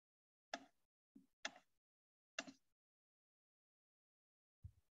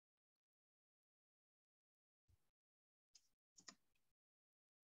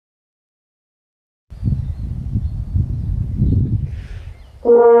Okay,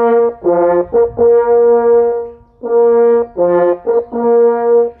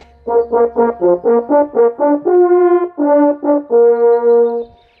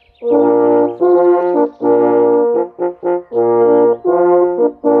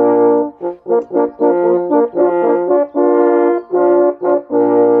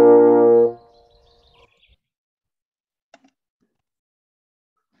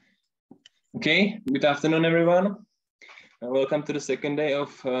 good afternoon, everyone. Welcome to the second day of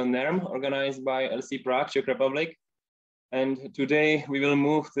NERM, organized by LC Prague, Czech Republic. And today we will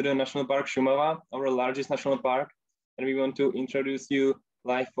move to the National Park Šumava, our largest national park, and we want to introduce you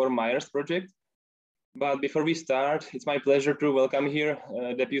Life for Mires project. But before we start, it's my pleasure to welcome here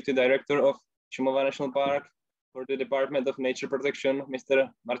Deputy Director of Šumava National Park for the Department of Nature Protection, Mr.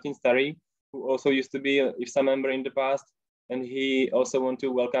 Martin Starý, who also used to be an IFSA member in the past, and he also want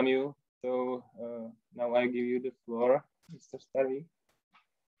to welcome you. So now I give you the floor, Mr. Starý.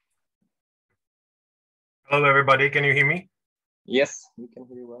 Hello, everybody. Can you hear me? Yes, we can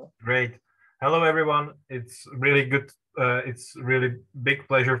hear you well. Great. Hello, everyone. It's really good. It's really big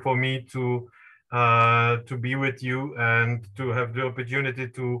pleasure for me to be with you and to have the opportunity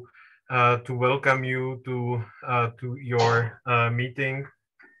to welcome you to your meeting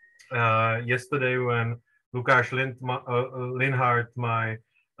yesterday when Lukáš Linhart, my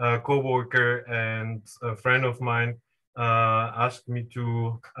co-worker and a friend of mine, asked me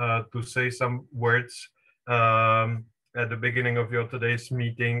to say some words at the beginning of your today's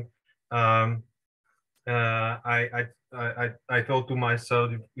meeting. I thought to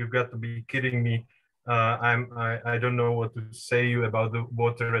myself, you've got to be kidding me. I don't know what to say you about the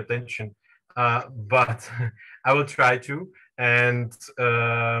water retention, but I will try to, and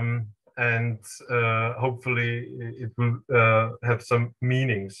hopefully it will have some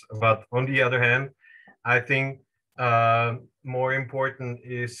meanings. But on the other hand, I think more important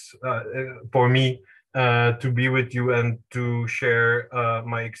is for me to be with you and to share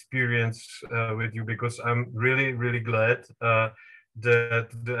my experience with you, because I'm really glad that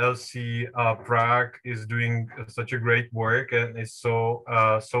the LC Prague is doing such a great work and is so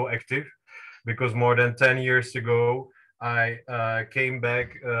active, because more than 10 years ago I came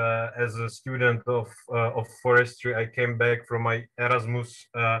back as a student of forestry. I came back from my Erasmus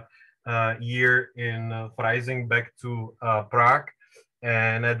year in Freising back to Prague,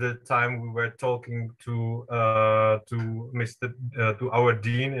 and at the time we were talking to our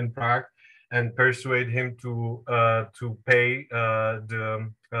dean in Prague and persuade him to pay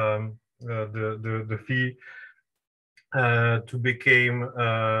the fee to become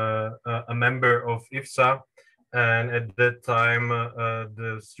a member of IFSA. And at that time,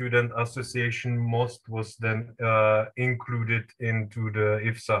 the student association MOST was then included into the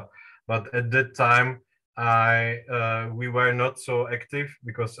IFSA. But at that time, we were not so active,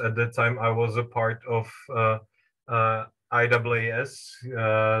 because at that time I was a part of IAAS,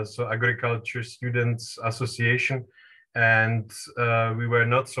 so Agriculture Students Association, and we were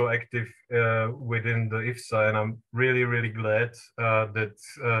not so active within the IFSA. And I'm really glad that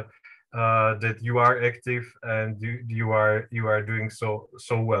you are active and you are doing so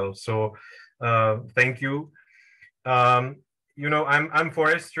well. So thank you. You know, I'm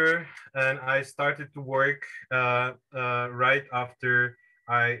forester, and I started to work right after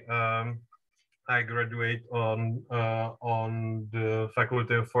I graduate on the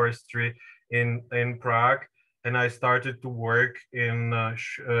Faculty of Forestry in Prague, and I started to work in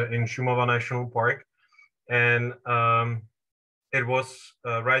Šumava National Park. And it was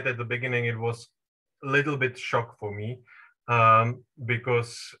right at the beginning, it was a little bit shock for me,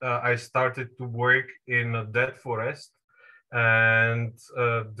 because I started to work in a dead forest, and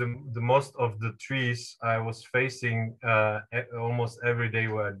the most of the trees I was facing almost every day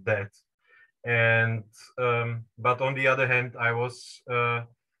were dead. And but on the other hand, I was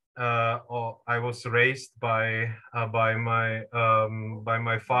raised by my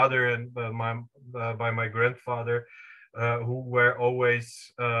father and by my grandfather, who were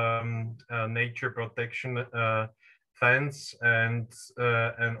always nature protection fans and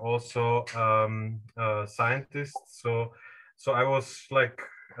also scientists. So I was like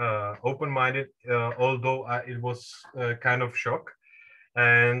open-minded, although it was kind of shock.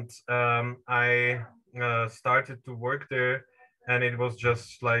 And I started to work there, and it was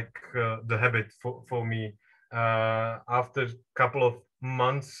just like the habit for me. After a couple of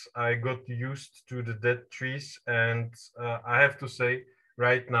months, I got used to the dead trees, and I have to say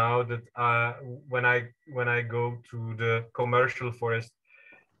right now that when I go to the commercial forest,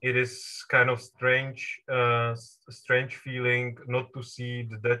 it is kind of strange feeling not to see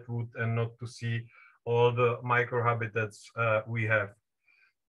the dead wood and not to see all the microhabitats we have.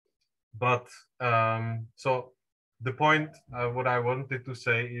 But so the point, what I wanted to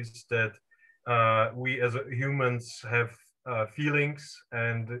say is that we as humans have feelings,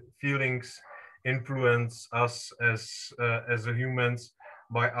 and feelings influence us as a humans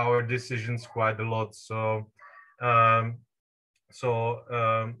by our decisions quite a lot. Um,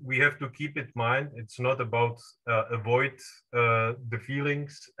 we have to keep in mind it's not about avoid the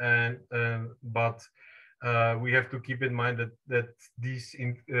feelings, but we have to keep in mind that these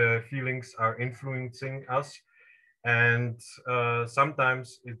feelings are influencing us, and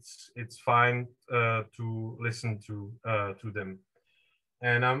sometimes it's fine to listen to them.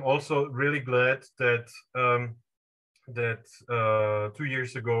 And I'm also really glad that 2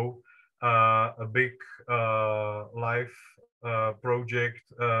 years ago a big life project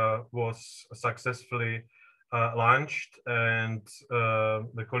was successfully launched, and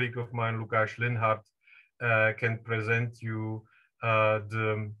the colleague of mine, Lukáš Linhardt, can present you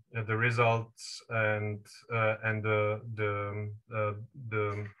the results and the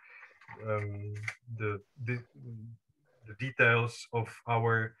details of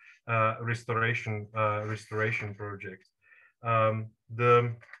our restoration project.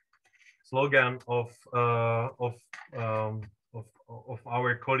 The slogan of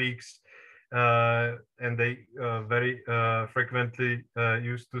our colleagues, and they very frequently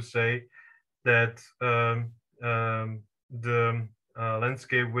used to say that the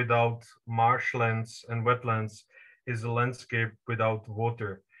landscape without marshlands and wetlands is a landscape without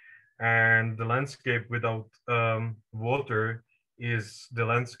water, and the landscape without water is the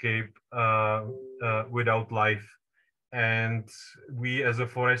landscape without life. And we as a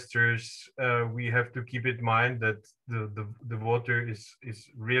foresters, we have to keep in mind that the water is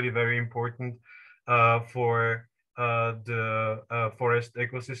really very important for the forest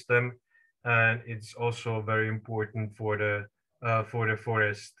ecosystem, and it's also very important for the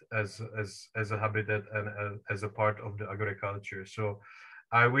forest as a habitat and as a part of the agriculture. So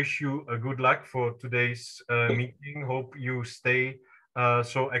I wish you a good luck for today's meeting. Hope you stay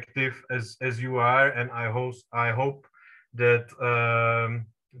so active as you are, and I hope that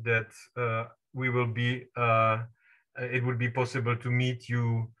we will be it would be possible to meet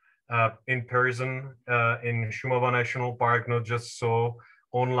you in person in Šumava National Park, not just so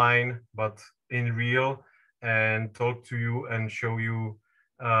online, but in real, and talk to you and show you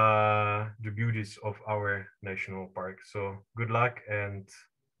the beauties of our national park. So good luck and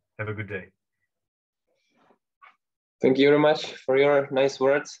have a good day. Thank you very much for your nice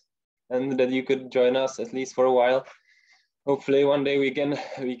words, and that you could join us at least for a while. Hopefully one day we can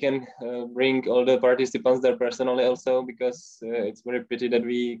bring all the participants there personally also, because it's very pity that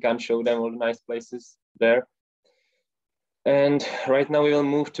we can't show them all the nice places there. And right now we will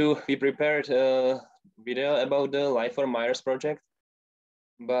move to, we prepared a video about the Life for Mires project.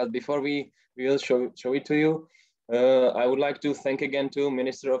 But before we will show it to you, I would like to thank again to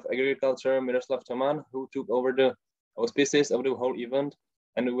Minister of Agriculture, Miroslav Toman, who took over the auspices of the whole event.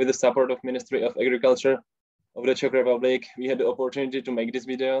 And with the support of Ministry of Agriculture of the Czech Republic, we had the opportunity to make this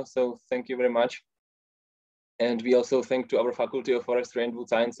video. So thank you very much. And we also thank to our Faculty of Forestry and Wood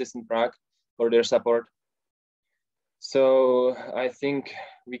Sciences in Prague for their support. So I think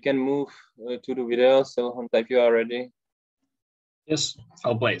we can move to the video. So Honta, if you are ready. Yes,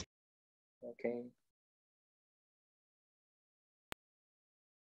 I'll play it. Okay.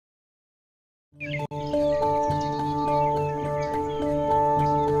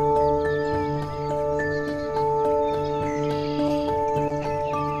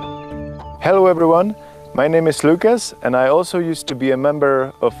 Hello everyone, my name is Lucas, and I also used to be a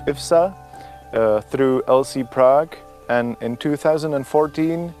member of IFSA through LC Prague, and in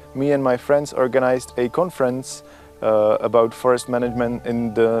 2014 me and my friends organized a conference about forest management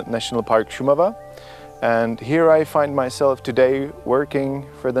in the National Park Šumava, and here I find myself today working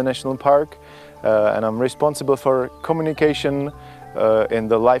for the National Park, and I'm responsible for communication in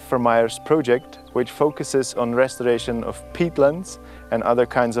the Life for Mires project, which focuses on restoration of peatlands and other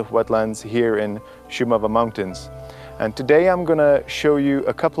kinds of wetlands here in Šumava Mountains. And today I'm gonna show you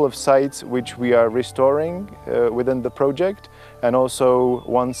a couple of sites which we are restoring within the project, and also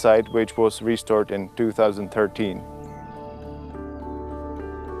one site which was restored in 2013.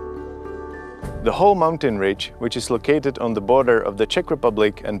 The whole mountain ridge, which is located on the border of the Czech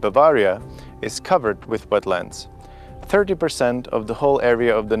Republic and Bavaria, is covered with wetlands. 30% of the whole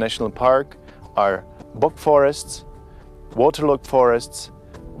area of the national park are bog forests, waterlogged forests,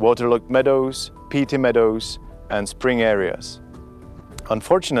 waterlogged meadows, peaty meadows, and spring areas.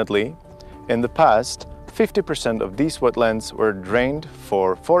 Unfortunately, in the past, 50% of these wetlands were drained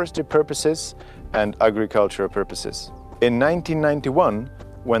for forestry purposes and agricultural purposes. In 1991,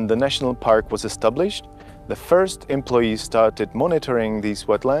 when the national park was established, the first employees started monitoring these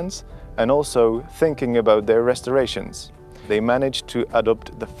wetlands and also thinking about their restorations. They managed to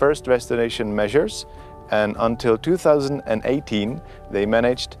adopt the first restoration measures, and until 2018 they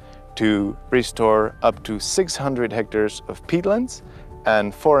managed to restore up to 600 hectares of peatlands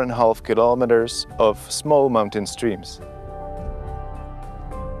and 4.5 kilometers of small mountain streams.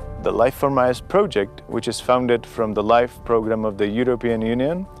 The Life for Mires project, which is founded from the LIFE program of the European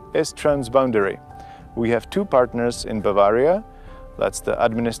Union, is transboundary. We have two partners in Bavaria, that's the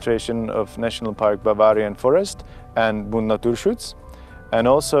Administration of National Park Bavarian Forest and Bund Naturschutz, and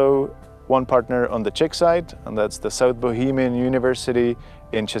also one partner on the Czech side, and that's the South Bohemian University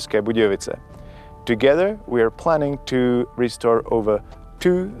in České Budějovice. Together, we are planning to restore over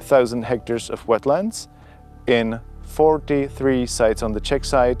 2,000 hectares of wetlands in 43 sites on the Czech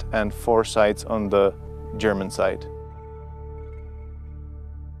side and 4 sites on the German side.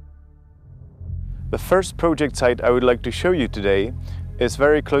 The first project site I would like to show you today is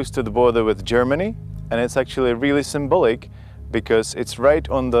very close to the border with Germany, and it's actually really symbolic because it's right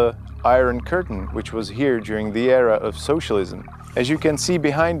on the Iron Curtain, which was here during the era of socialism. As you can see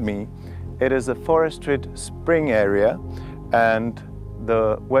behind me, it is a forested spring area and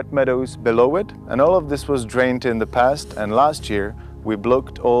the wet meadows below it, and all of this was drained in the past, and last year we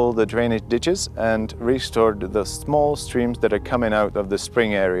blocked all the drainage ditches and restored the small streams that are coming out of the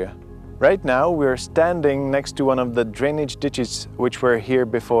spring area. Right now we're standing next to one of the drainage ditches which were here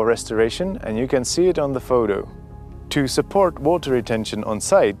before restoration, and you can see it on the photo. To support water retention on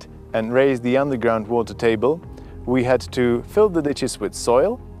site and raise the underground water table, we had to fill the ditches with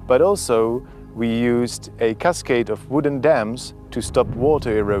soil, but also we used a cascade of wooden dams to stop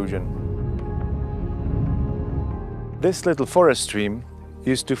water erosion. This little forest stream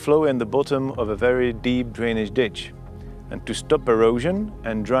used to flow in the bottom of a very deep drainage ditch. And to stop erosion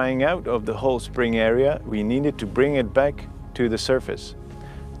and drying out of the whole spring area, we needed to bring it back to the surface.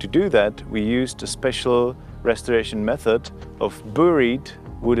 To do that, we used a special restoration method of buried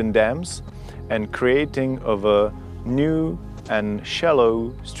wooden dams and creating of a new and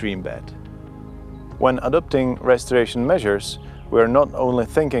shallow stream bed. When adopting restoration measures, we are not only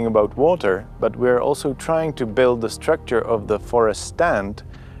thinking about water, but we are also trying to build the structure of the forest stand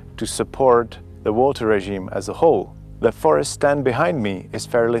to support the water regime as a whole. The forest stand behind me is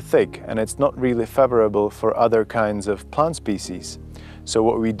fairly thick and it's not really favorable for other kinds of plant species. So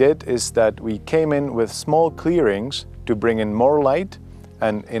what we did is that we came in with small clearings to bring in more light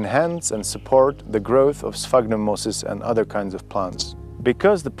and enhance and support the growth of sphagnum mosses and other kinds of plants.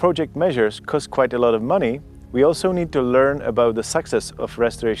 Because the project measures cost quite a lot of money, we also need to learn about the success of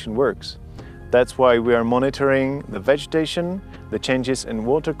restoration works. That's why we are monitoring the vegetation, the changes in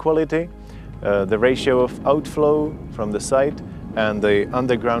water quality, the ratio of outflow from the site and the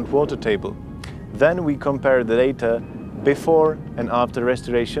underground water table. Then we compare the data before and after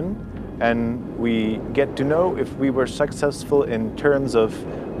restoration, and we get to know if we were successful in terms of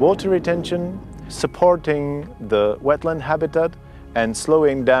water retention, supporting the wetland habitat and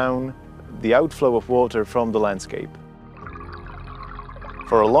slowing down the outflow of water from the landscape.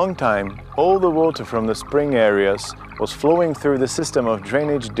 For a long time, all the water from the spring areas was flowing through the system of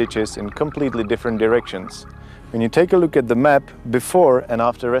drainage ditches in completely different directions. When you take a look at the map before and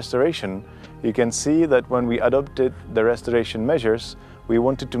after restoration, you can see that when we adopted the restoration measures, we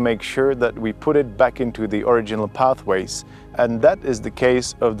wanted to make sure that we put it back into the original pathways. And that is the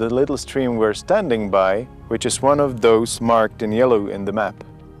case of the little stream we're standing by, which is one of those marked in yellow in the map.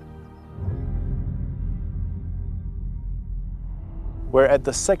 We're at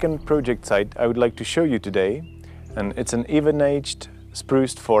the second project site I would like to show you today, and it's an even-aged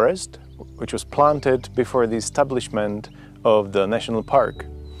spruced forest which was planted before the establishment of the national park.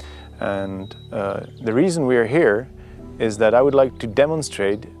 And the reason we are here is that I would like to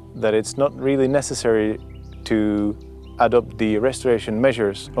demonstrate that it's not really necessary to adopt the restoration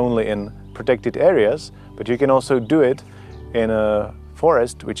measures only in protected areas, but you can also do it in a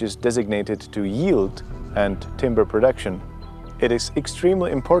forest which is designated to yield and timber production. It is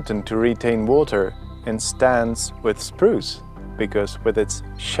extremely important to retain water in stands with spruce, because with its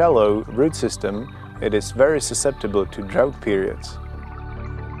shallow root system, it is very susceptible to drought periods.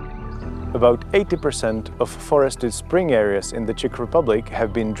 About 80% of forested spring areas in the Czech Republic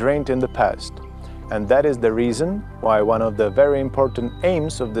have been drained in the past, and that is the reason why one of the very important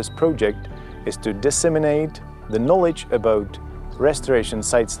aims of this project is to disseminate the knowledge about restoration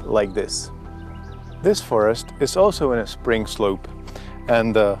sites like this. This forest is also in a spring slope,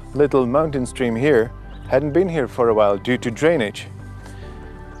 and the little mountain stream here hadn't been here for a while due to drainage.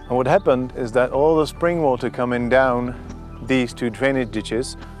 And what happened is that all the spring water coming down these two drainage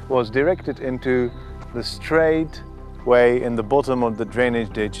ditches was directed into the straight way in the bottom of the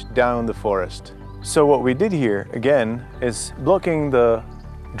drainage ditch down the forest. So what we did here again is blocking the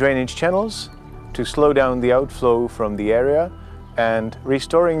drainage channels to slow down the outflow from the area and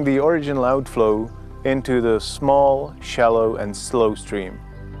restoring the original outflow into the small, shallow and slow stream.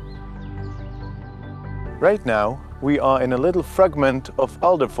 Right now we are in a little fragment of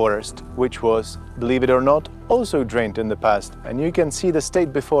alder forest, which was, believe it or not, also drained in the past, and you can see the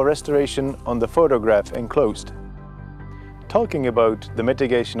state before restoration on the photograph enclosed. Talking about the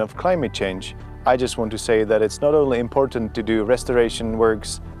mitigation of climate change, I just want to say that it's not only important to do restoration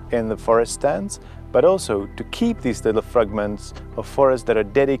works in the forest stands, but also to keep these little fragments of forest that are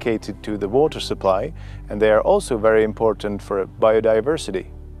dedicated to the water supply, and they are also very important for biodiversity.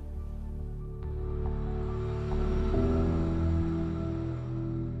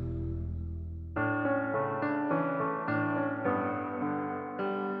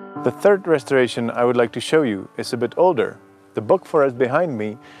 The third restoration I would like to show you is a bit older. The bog forest behind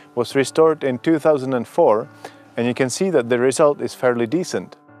me was restored in 2004, and you can see that the result is fairly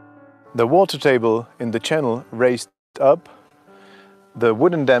decent. The water table in the channel raised up, the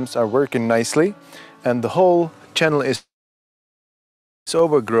wooden dams are working nicely, and the whole channel is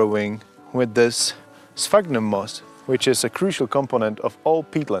overgrowing with this sphagnum moss, which is a crucial component of all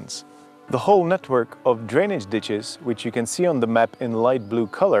peatlands. The whole network of drainage ditches, which you can see on the map in light blue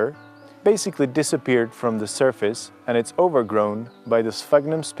color, basically disappeared from the surface, and it's overgrown by the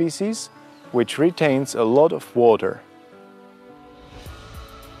sphagnum species, which retains a lot of water.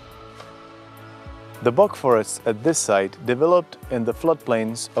 The bog forests at this site developed in the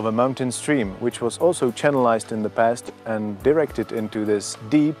floodplains of a mountain stream, which was also channelized in the past and directed into this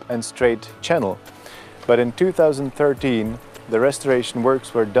deep and straight channel. But in 2013, the restoration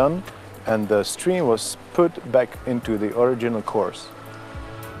works were done and the stream was put back into the original course.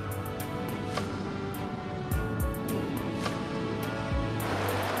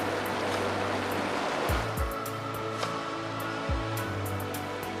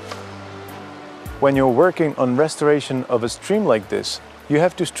 When you're working on restoration of a stream like this, you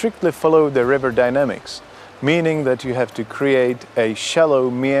have to strictly follow the river dynamics, meaning that you have to create a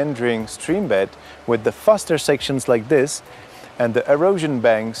shallow meandering stream bed with the faster sections like this, and the erosion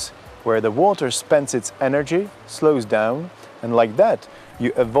banks where the water spends its energy slows down, and like that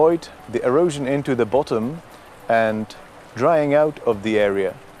you avoid the erosion into the bottom and drying out of the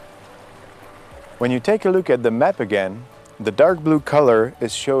area. When you take a look at the map again, the dark blue color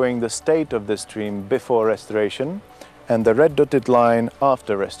is showing the state of the stream before restoration and the red dotted line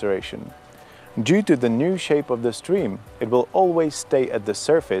after restoration. Due to the new shape of the stream, it will always stay at the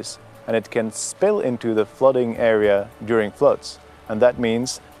surface and it can spill into the flooding area during floods. And that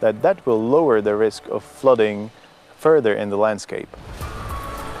means that that will lower the risk of flooding further in the landscape.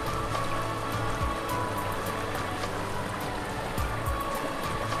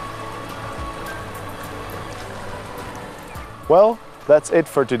 Well, that's it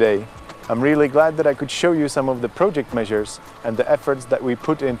for today. I'm really glad that I could show you some of the project measures and the efforts that we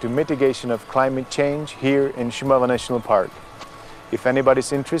put into mitigation of climate change here in Šumava National Park. If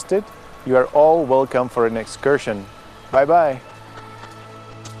anybody's interested, you are all welcome for an excursion. Bye-bye.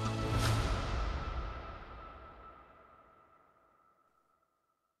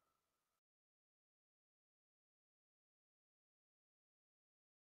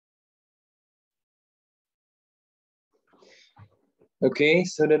 Okay,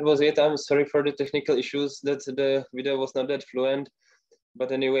 so that was it. I'm sorry for the technical issues that the video was not that fluent,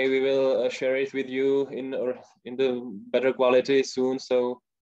 but anyway, we will share it with you in the better quality soon, so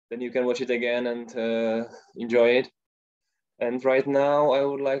then you can watch it again and enjoy it. And right now, I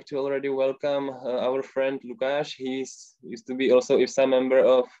would like to already welcome our friend Lukáš. He used to be also IFSA member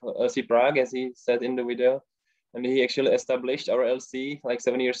of LC Prague, as he said in the video, and he actually established our LC like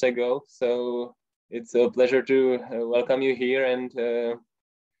 7 years ago. So it's a pleasure to welcome you here, and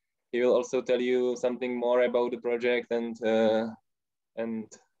he will also tell you something more about the project and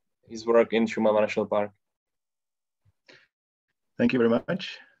his work in Šumava National Park. Thank you very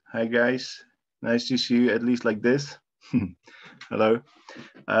much. Hi guys, nice to see you at least like this. Hello.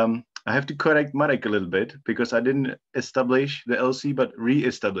 I have to correct Marek a little bit because I didn't establish the LC but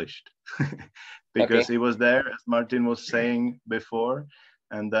re-established because Okay. it was there, as Martin was saying before,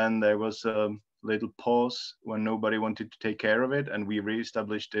 and then there was a little pause when nobody wanted to take care of it, and we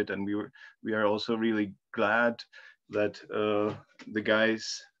re-established it, and we are also really glad that the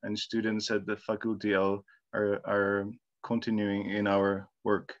guys and students at the faculty are continuing in our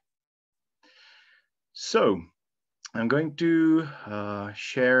work. So I'm going to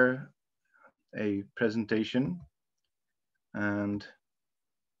share a presentation and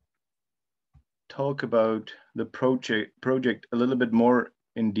talk about the project a little bit more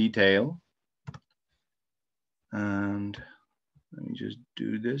in detail. And let me just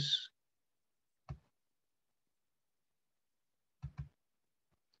do this.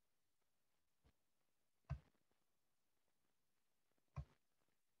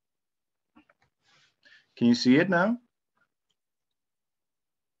 Can you see it now?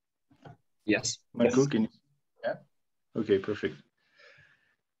 Yes. Michael, can you? Yeah. Okay, perfect.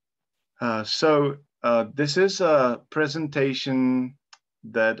 This is a presentation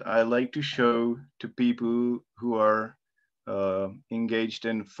that I like to show to people who are engaged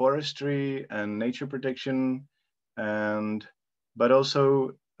in forestry and nature protection, but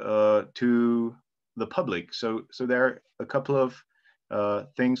also to the public. So there are a couple of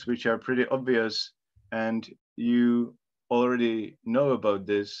things which are pretty obvious, and you already know about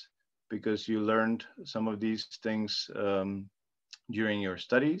this because you learned some of these things during your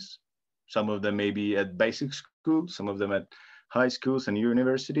studies. Some of them maybe at basic school, some of them at high schools and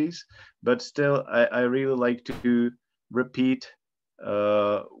universities, but still I really like to repeat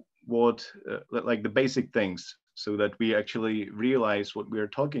like the basic things so that we actually realize what we're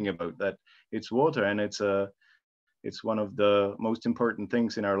talking about, that it's water and it's one of the most important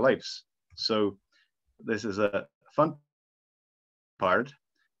things in our lives. So this is a fun part.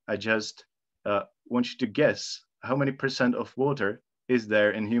 I just want you to guess how many % of water is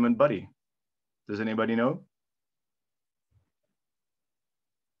there in human body. Does anybody know?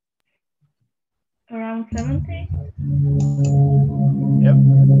 Around 70? Yep,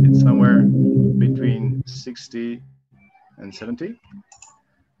 it's somewhere between 60 and 70.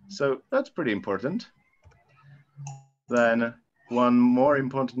 So that's pretty important. Then one more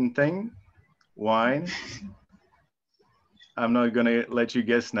important thing, wine. I'm not gonna let you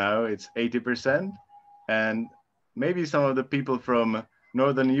guess now, it's 80%. And maybe some of the people from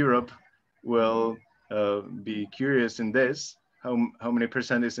Northern Europe will be curious in this, how many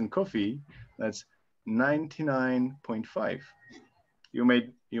 % is in coffee? That's 99.5. You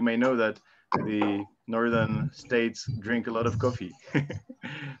may know that the northern states drink a lot of coffee.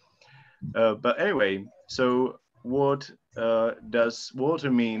 But anyway, so what does water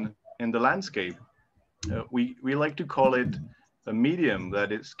mean in the landscape? We like to call it a medium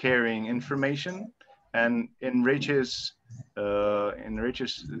that is carrying information and enriches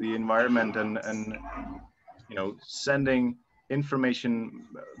the environment and sending information,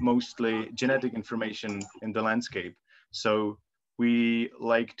 mostly genetic information, in the landscape. So we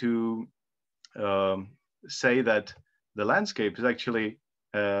like to say that the landscape is actually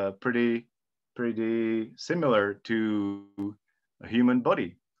pretty similar to a human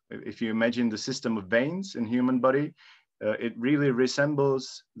body. If you imagine the system of veins in human body, it really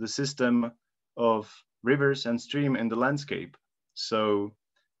resembles the system of rivers and stream in the landscape. So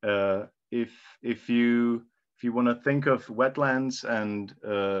if you want to think of wetlands and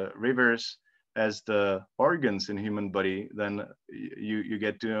rivers as the organs in human body, then you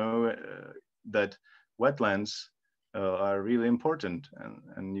get to know that wetlands are really important,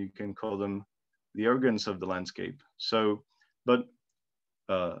 and you can call them the organs of the landscape. So, but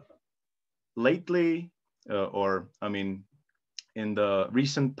lately, in the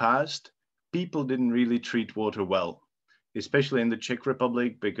recent past, people didn't really treat water well, especially in the Czech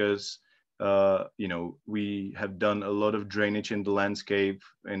Republic, because we have done a lot of drainage in the landscape,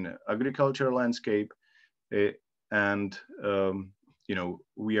 in agricultural landscape, and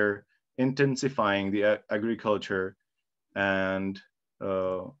we are intensifying the agriculture, and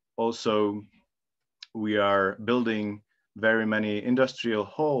also we are building very many industrial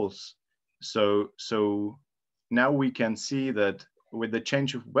halls. So now we can see that with the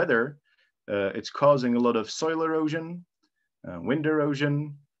change of weather, it's causing a lot of soil erosion, wind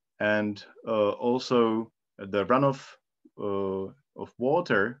erosion, and also the runoff of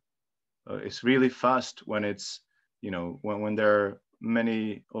water is really fast when it's when there are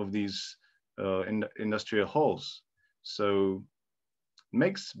many of these industrial halls. So it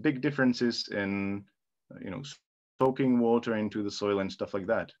makes big differences in soaking water into the soil and stuff like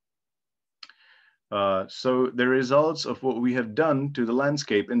that. So the results of what we have done to the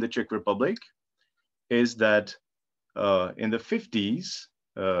landscape in the Czech Republic is that in the 50s,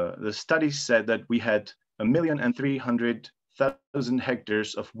 the studies said that we had 1,300,000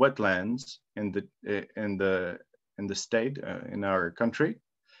 hectares of wetlands in the state, in our country.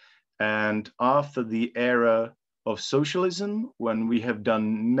 And after the era of socialism, when we have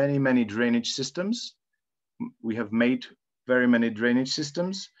done many drainage systems, we have made very many drainage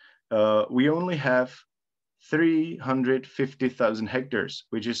systems, we only have 350,000 hectares,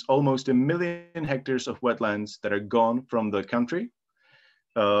 which is almost 1 million hectares of wetlands that are gone from the country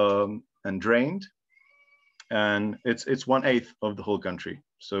and drained. And it's 1/8 of the whole country.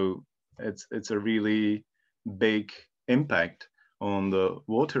 So it's a really big impact on the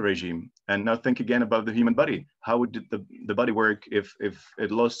water regime. And now think again about the human body. How would the body work if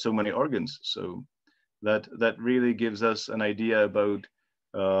it lost so many organs? So that really gives us an idea about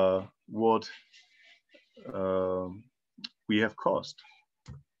what we have caused.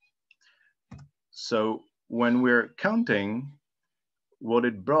 So when we're counting what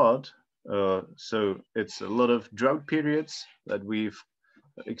it brought, so it's a lot of drought periods that we've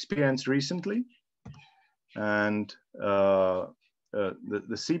experienced recently, and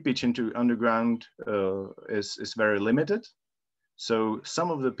the seepage into underground is very limited. So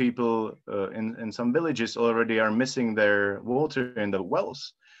some of the people in some villages already are missing their water in the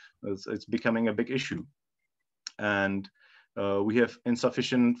wells. It's becoming a big issue. And we have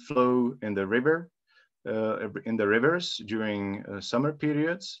insufficient flow in the rivers during summer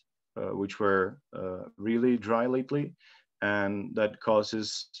periods, which were really dry lately. And that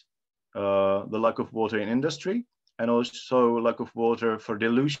causes the lack of water in industry, and also lack of water for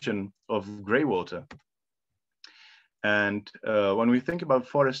dilution of gray water. And when we think about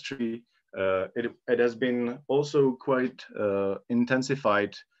forestry, it has been also quite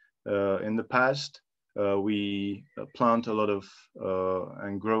intensified in the past. We plant a lot of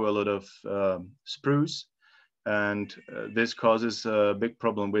and grow a lot of spruce, and this causes a big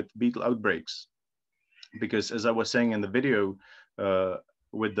problem with beetle outbreaks. Because as I was saying in the video,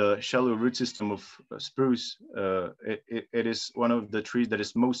 with the shallow root system of spruce, it is one of the trees that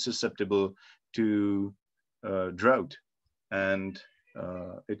is most susceptible to drought, and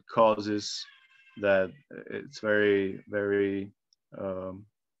it causes that it's very, very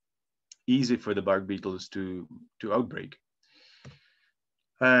easy for the bark beetles to outbreak.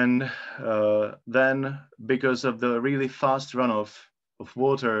 And then, because of the really fast runoff of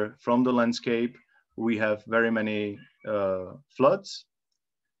water from the landscape, we have very many floods.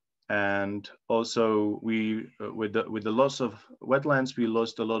 And also, with the loss of wetlands, we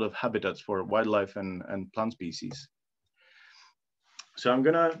lost a lot of habitats for wildlife and plant species. So I'm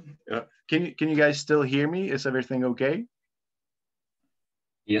gonna, can you guys still hear me? Is everything okay?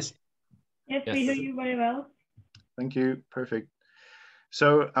 Yes. Yes, we hear you very well. Thank you, perfect.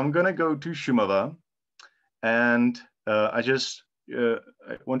 So I'm gonna go to Šumava, and I just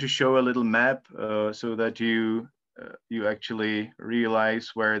want to show a little map so that you actually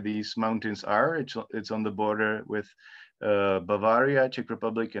realize where these mountains are. It's on the border with Bavaria, Czech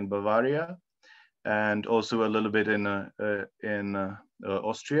Republic, and Bavaria, and also a little bit in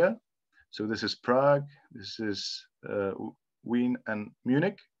Austria. So this is Prague, this is Wien and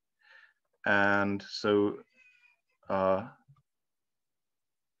Munich, and so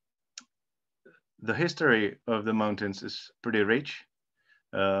the history of the mountains is pretty rich.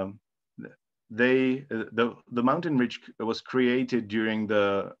 The mountain ridge was created during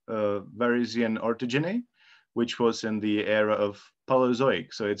the Varesian orogeny, which was in the era of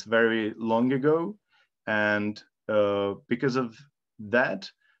Paleozoic. So it's very long ago. And because of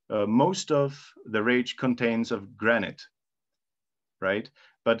that, most of the ridge contains of granite, right?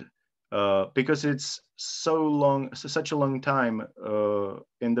 But because it's such a long time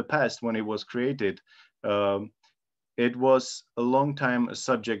in the past when it was created, it was a long time a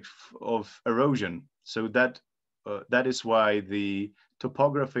subject of erosion. So that is why the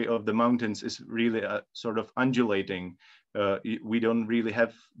topography of the mountains is really sort of undulating. We don't really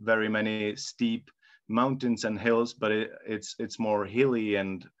have very many steep mountains and hills, but it's more hilly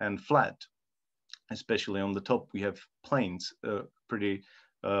and flat. Especially on the top, we have plains, pretty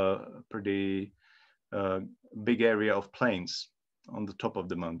big area of plains on the top of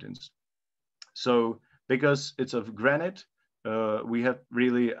the mountains. So because it's of granite, we have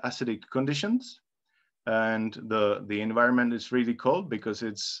really acidic conditions, and the environment is really cold because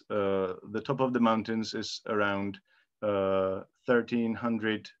it's the top of the mountains is around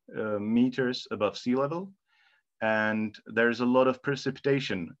 1,300 meters above sea level, and there's a lot of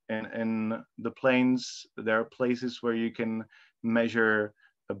precipitation. In the plains, there are places where you can measure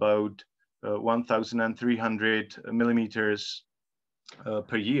about 1,300 millimeters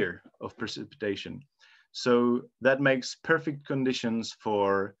per year of precipitation. So that makes perfect conditions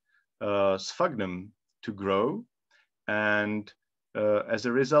for sphagnum to grow. And as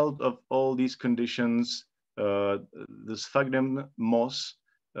a result of all these conditions, the sphagnum moss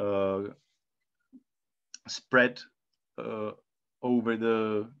spread over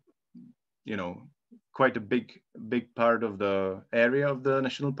the, quite a big part of the area of the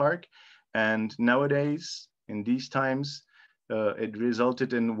national park. And nowadays, in these times, it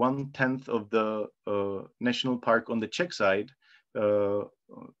resulted in 1/10 of the national park on the Czech side of,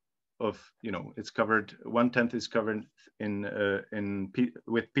 it's covered, 1/10 is covered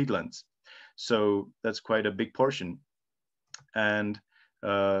with peatlands. So that's quite a big portion. And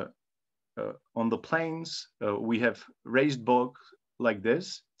on the plains, we have raised bog like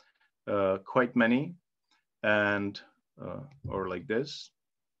this, quite many, and or like this.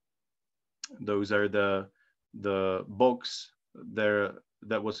 Those are the bogs there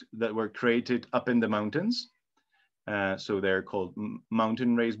that were created up in the mountains. So they're called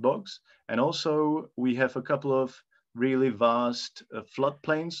mountain raised bogs. And also we have a couple of really vast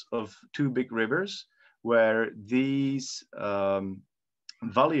floodplains of 2 big rivers where these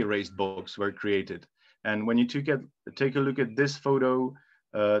valley raised bogs were created. And when you take a look at this photo,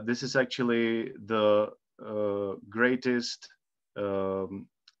 this is actually the greatest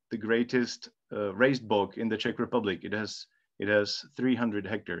raised bog in the Czech Republic. It has 300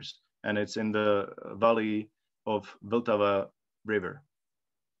 hectares, and it's in the valley of Vltava River.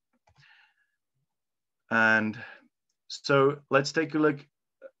 And so let's take a look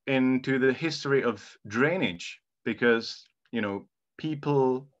into the history of drainage, because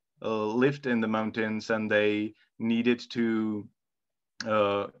people lived in the mountains and they needed to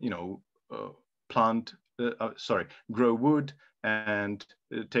grow wood and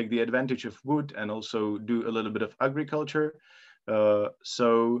take the advantage of wood, and also do a little bit of agriculture.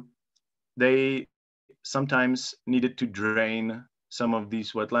 So they sometimes needed to drain some of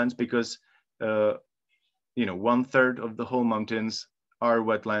these wetlands, because 1/3 of the whole mountains are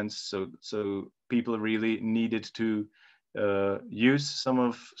wetlands. So people really needed to use some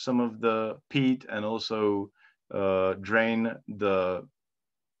of the peat, and also drain the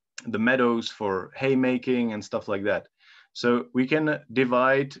meadows for haymaking and stuff like that. So we can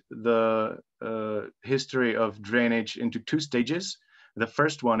divide the history of drainage into 2 stages. The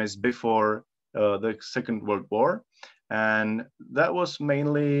first one is before the Second World War, and that was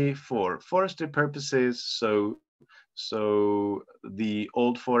mainly for forestry purposes. So the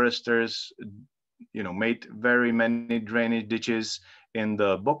old foresters, made very many drainage ditches in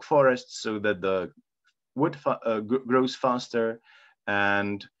the bog forests so that the wood grows faster,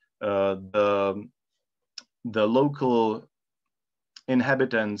 and the local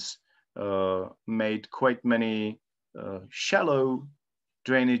inhabitants made quite many shallow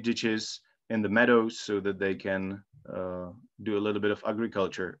drainage ditches in the meadows so that they can do a little bit of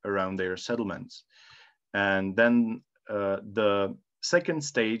agriculture around their settlements. And then the second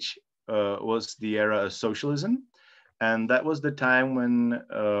stage was the era of socialism, and that was the time when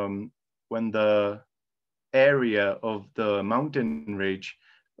the area of the mountain ridge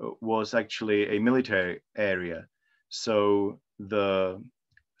was actually a military area. So the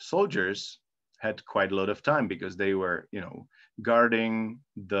soldiers had quite a lot of time, because they were, guarding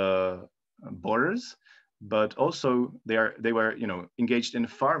the borders, but also they were, engaged in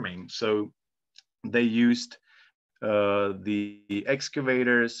farming. So they used the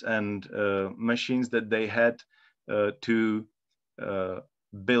excavators and machines that they had to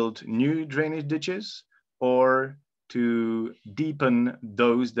build new drainage ditches, or to deepen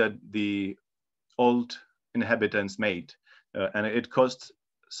those that the old inhabitants made. And it caused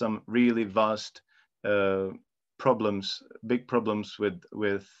some really vast big problems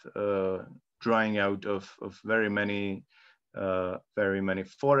with drying out of very many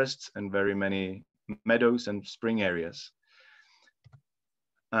forests and very many meadows and spring areas.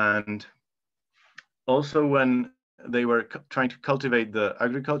 And also when they were trying to cultivate the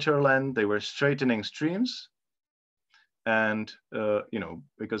agricultural land, they were straightening streams. And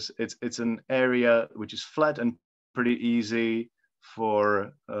because it's an area which is flat and pretty easy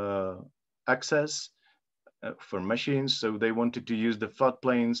for access for machines, so they wanted to use the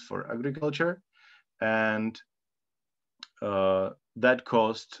floodplains for agriculture, and that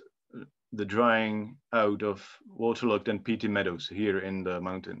caused the drying out of waterlogged and peaty meadows here in the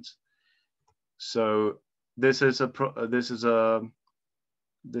mountains. So this is a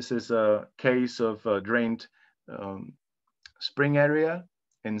case of a drained spring area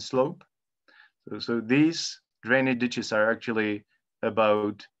in slope. So these drainage ditches are actually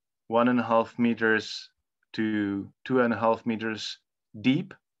about 1.5 meters to 2.5 meters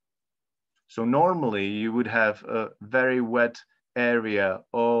deep. So normally you would have a very wet area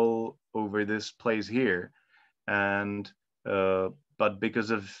all over this place here, and but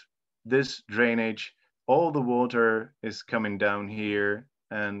because of this drainage, all the water is coming down here,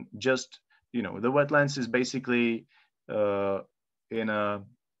 and just the wetlands is basically in a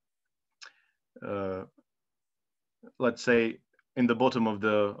let's say in the bottom of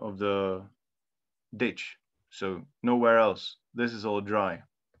the ditch. So nowhere else. This is all dry.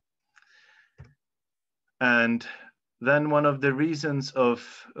 And then one of the reasons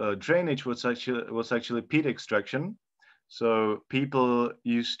of drainage was actually peat extraction. So people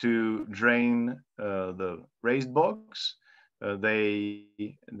used to drain the raised bogs.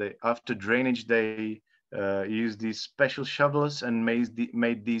 After drainage they used these special shovels and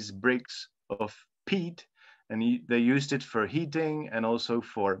made these bricks of peat, and they used it for heating and also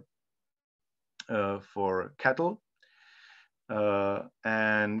for cattle.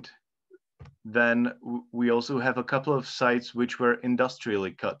 And then we also have a couple of sites which were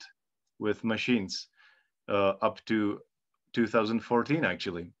industrially cut with machines up to 2014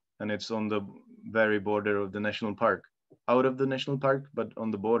 actually, and it's on the very border of the national park, out of the national park, but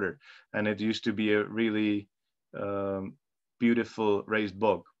on the border. And it used to be a really beautiful raised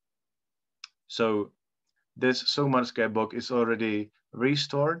bog. So this Somarskaya bog is already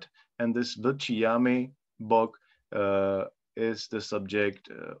restored, and this Vlčí bog is the subject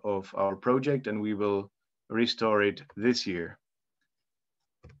of our project, and we will restore it this year.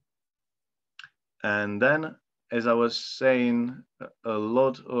 And then, as I was saying, a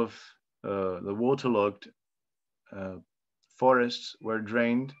lot of the waterlogged forests were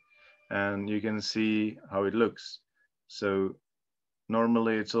drained, and you can see how it looks. So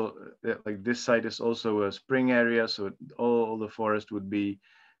normally it's all like this site is also a spring area, so all the forest would be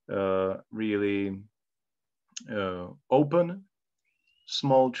really open,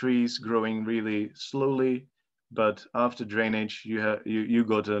 small trees growing really slowly, but after drainage you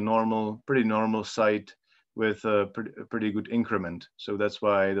got a pretty normal site with a pretty good increment. So that's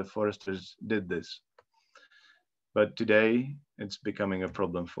why the foresters did this. But today it's becoming a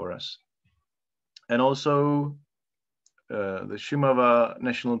problem for us. And also the Šumava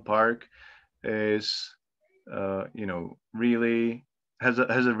National Park is really has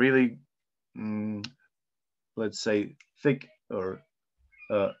a really let's say thick or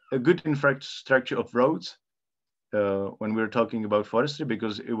a good infrastructure of roads when we're talking about forestry,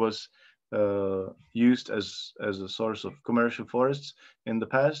 because it was used as a source of commercial forests in the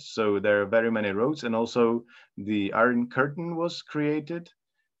past. So there are very many roads, and also the Iron Curtain was created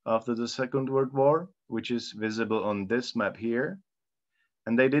after the Second World War, which is visible on this map here.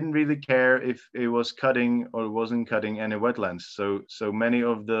 And they didn't really care if it was cutting or wasn't cutting any wetlands. So many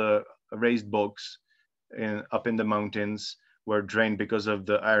of the raised bogs up in the mountains were drained because of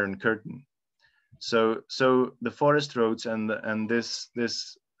the Iron Curtain. So the forest roads and this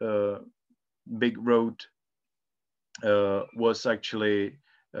big road was actually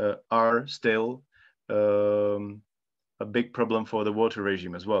are still a big problem for the water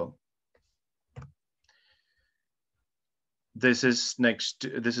regime as well. This is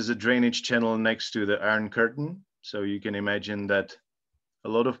a drainage channel next to the Iron Curtain. So you can imagine that a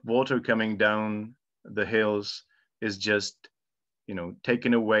lot of water coming down the hills is just,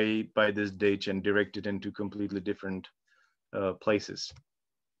 taken away by this ditch and directed into completely different places.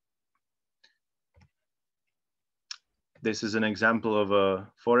 This is an example of a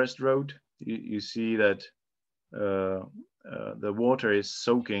forest road. You see that the water is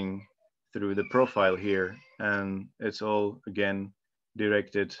soaking through the profile here, and it's all again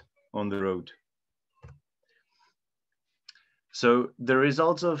directed on the road. So the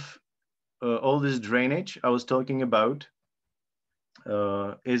results of all this drainage I was talking about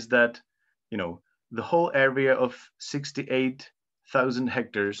is that, the whole area of 68,000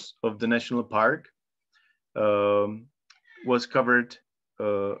 hectares of the national park was covered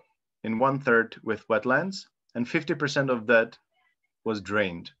in 1/3 with wetlands, and 50% of that was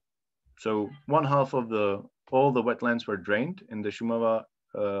drained. So 1/2 of all the wetlands were drained in the Šumava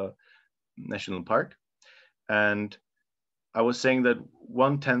National Park. And I was saying that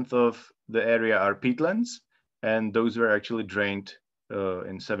 1/10 of the area are peatlands, and those were actually drained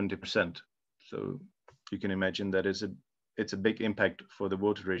in 70%. So you can imagine that it's a big impact for the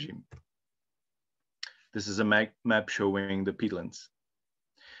water regime. This is a map showing the peatlands,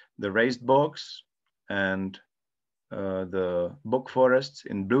 the raised bogs, and the bog forests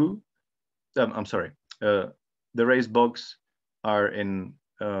in blue. I'm sorry, the raised bogs are in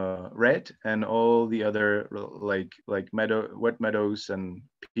red, and all the other like wet meadows and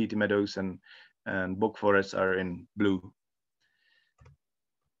peaty meadows and bog forests are in blue.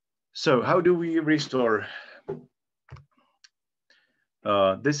 So how do we restore?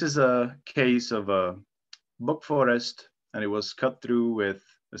 This is a case of a bog forest, and it was cut through with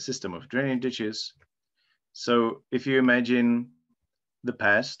a system of drainage ditches. So if you imagine the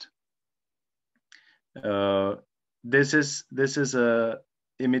past, this is a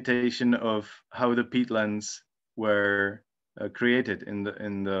imitation of how the peatlands were created in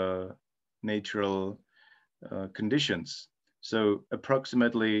the natural conditions. So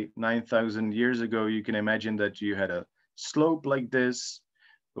approximately 9,000 years ago, you can imagine that you had a slope like this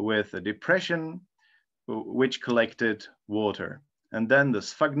with a depression which collected water. And then the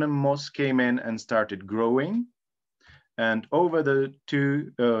sphagnum moss came in and started growing. And over the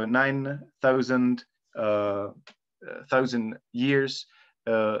 9,000 years,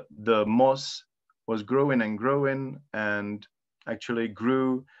 the moss was growing and growing and actually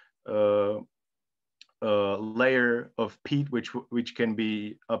grew a layer of peat which can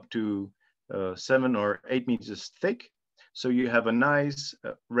be up to 7 or 8 meters thick. So you have a nice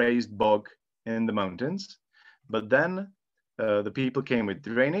raised bog in the mountains. But then the people came with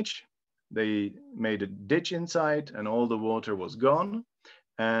drainage. They made a ditch inside and all the water was gone.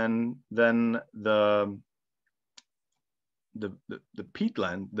 And then the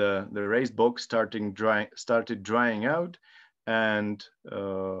peatland, the raised bog started drying out and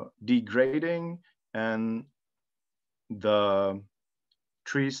degrading, and the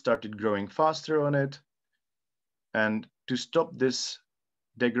trees started growing faster on it. And to stop this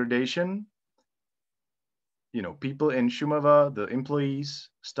degradation, people in Šumava, the employees,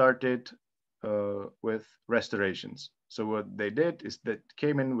 started with restorations. So what they did is they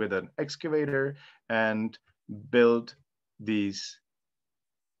came in with an excavator and built these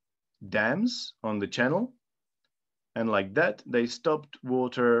dams on the channel. And like that, they stopped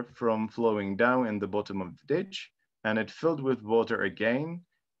water from flowing down in the bottom of the ditch, and it filled with water again,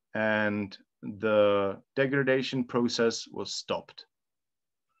 and the degradation process was stopped.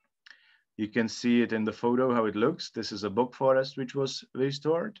 You can see it in the photo how it looks. This is a bog forest which was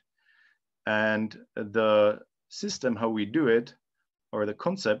restored. And the system, how we do it, or the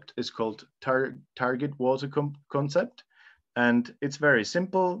concept, is called target water concept. And it's very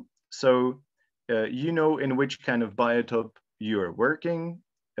simple. So you know in which kind of biotop you are working.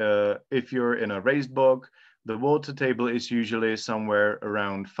 If you're in a raised bog, the water table is usually somewhere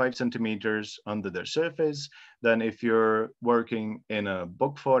around 5 centimeters under the surface. Then if you're working in a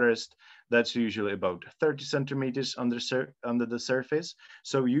bog forest, that's usually about 30 centimeters under the surface.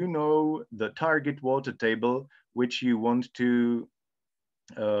 So you know the target water table which you want to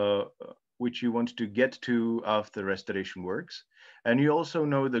get to after restoration works. And you also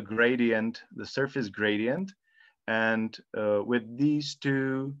know the gradient, the surface gradient. And with these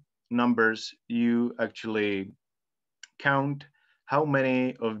two numbers, you actually count how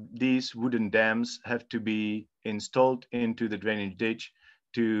many of these wooden dams have to be installed into the drainage ditch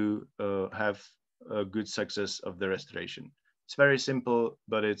to have a good success of the restoration. It's very simple,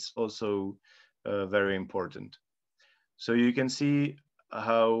 but it's also very important. So you can see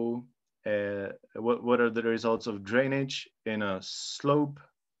how what are the results of drainage in a slope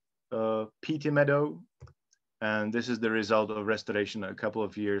peaty meadow. And this is the result of restoration a couple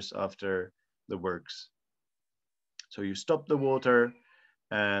of years after the works. So you stop the water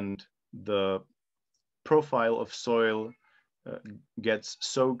and the profile of soil gets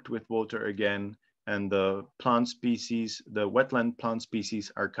soaked with water again, and the plant species, the wetland plant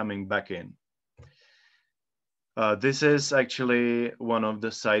species, are coming back in. This is actually one of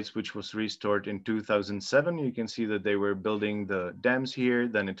the sites which was restored in 2007. You can see that they were building the dams here,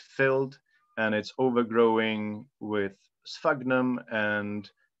 then it filled, and it's overgrowing with sphagnum and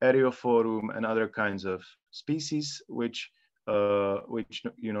eriophorum and other kinds of species which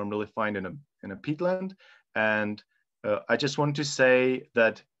you normally find in a peatland. And I just want to say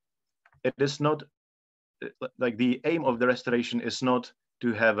that it is not like the aim of the restoration is not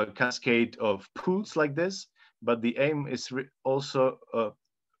to have a cascade of pools like this, but the aim is also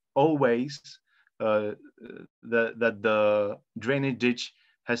always that the drainage ditch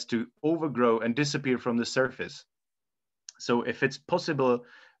has to overgrow and disappear from the surface. So if it's possible,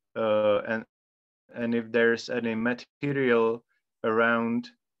 and if there's any material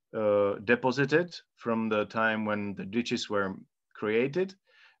around deposited from the time when the ditches were created,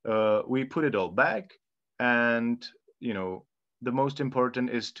 we put it all back. And the most important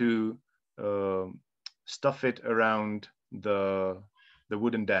is to stuff it around the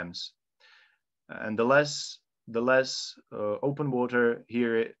wooden dams. And the less open water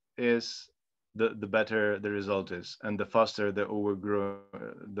here is, the better the result is, and the faster the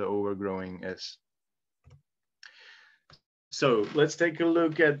overgrowing is. So let's take a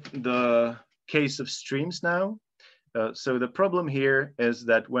look at the case of streams now. So the problem here is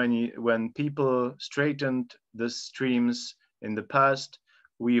that when people straightened the streams in the past,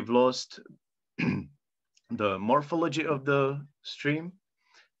 we've lost the morphology of the stream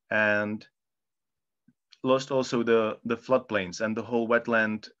and lost also the floodplains and the whole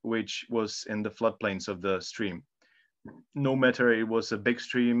wetland which was in the floodplains of the stream. No matter it was a big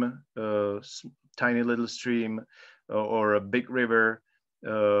stream, tiny little stream or a big river,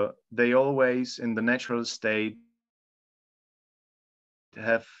 they always in the natural state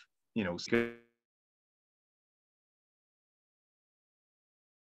have, you know, spill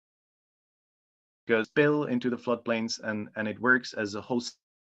into the floodplains, and it works as a whole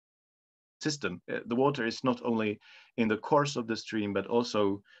system. The water is not only in the course of the stream, but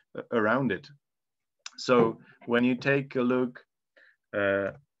also around it. So when you take a look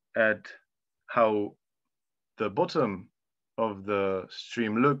at how the bottom of the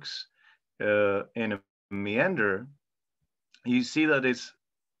stream looks in a meander, you see that it's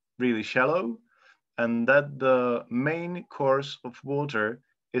really shallow and that the main course of water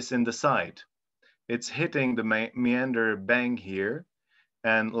is in the side. It's hitting the meander bank here,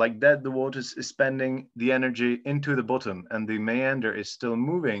 and like that the water is spending the energy into the bottom, and the meander is still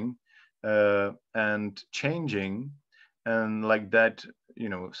moving and changing, and like that, you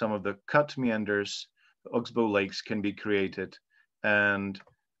know, some of the cut meanders, oxbow lakes, can be created, and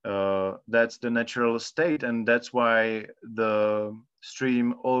that's the natural state, and that's why the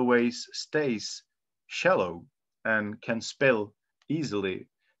stream always stays shallow and can spill easily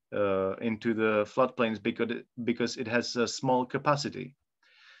into the floodplains because it has a small capacity.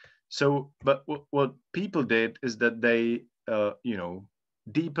 So, but what people did is that they, you know,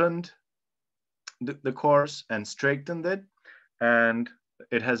 deepened the course and straightened it, and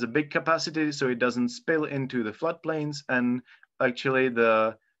it has a big capacity, so it doesn't spill into the floodplains, and actually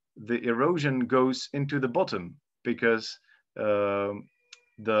the erosion goes into the bottom because the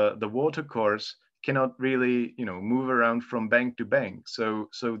water course cannot really, you know, move around from bank to bank. So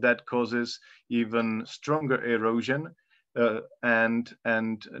that causes even stronger erosion and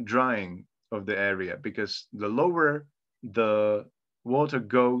drying of the area, because the lower the water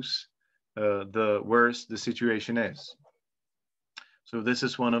goes, the worse the situation is. So this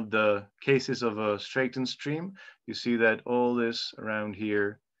is one of the cases of a straightened stream. You see that all this around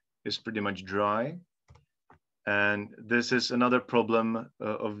here is pretty much dry. And this is another problem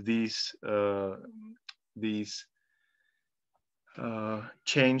of these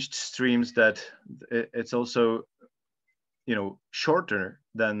changed streams, that it's also, you know, shorter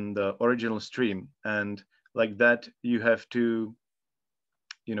than the original stream, and like that you have to,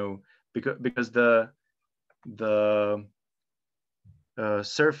 you know, because the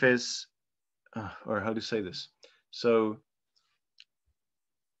surface, or how to say this, so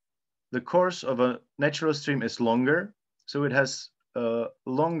the course of a natural stream is longer, so it has a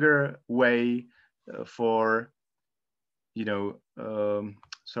longer way for, you know,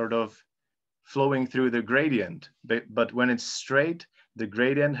 sort of flowing through the gradient. But when it's straight, the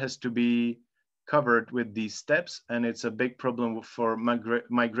gradient has to be covered with these steps, and it's a big problem for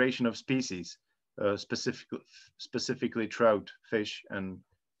migration of species, specifically trout, fish, and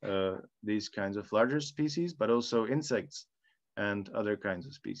these kinds of larger species, but also insects and other kinds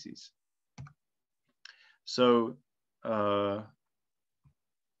of species. So, but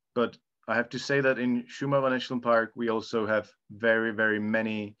I have to say that in Šumava National Park, we also have very, very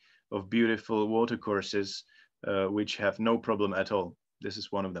many of beautiful watercourses, which have no problem at all. This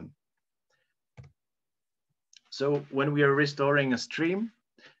is one of them. So when we are restoring a stream,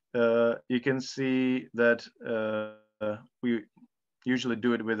 you can see that we usually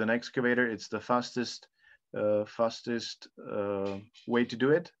do it with an excavator. It's the fastest way to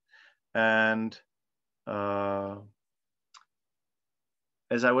do it. And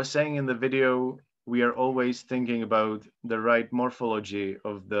as I was saying in the video, we are always thinking about the right morphology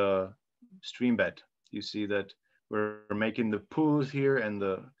of the stream bed. You see that we're making the pools here and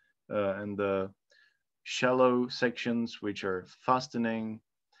the shallow sections which are fastening.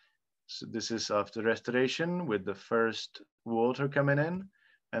 So this is after restoration with the first water coming in,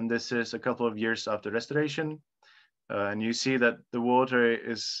 and this is a couple of years after restoration. And you see that the water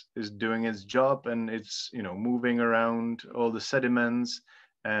is doing its job, and it's, you know, moving around all the sediments,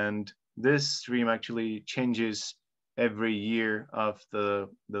 and this stream actually changes every year after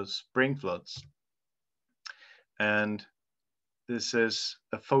the spring floods. And this is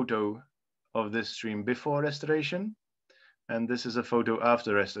a photo of this stream before restoration, and this is a photo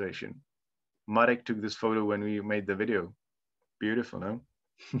after restoration. Marek took this photo when we made the video. Beautiful, no?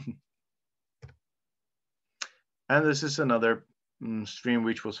 And this is another stream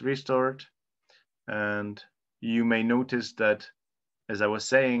which was restored. And you may notice that, as I was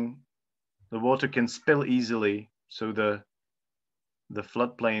saying, the water can spill easily. So the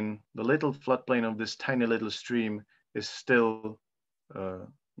floodplain, the little floodplain of this tiny little stream is still,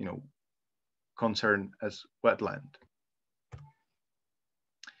 you know, concerned as wetland.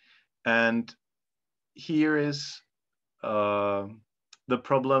 And here is the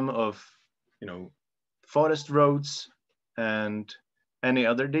problem of forest roads and any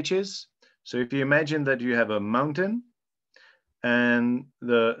other ditches. So if you imagine that you have a mountain and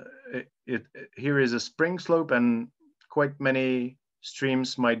here is a spring slope and quite many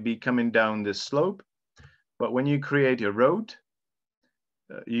streams might be coming down this slope. But when you create a road,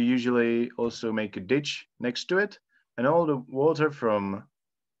 you usually also make a ditch next to it, and all the water from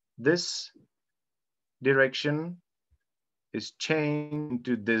this direction is changed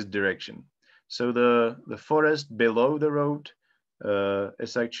into this direction. So the forest below the road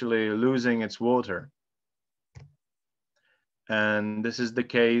is actually losing its water. And this is the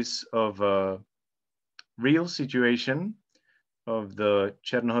case of a real situation of the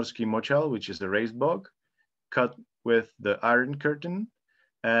Chernohorský močal, which is the raised bog, cut with the Iron Curtain.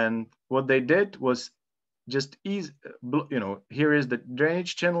 And what they did was just here is the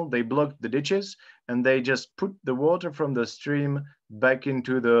drainage channel. They blocked the ditches and they just put the water from the stream back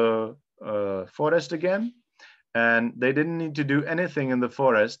into the forest again. And they didn't need to do anything in the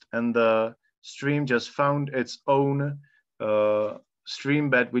forest, and the stream just found its own stream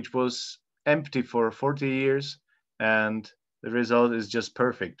bed, which was empty for 40 years, and the result is just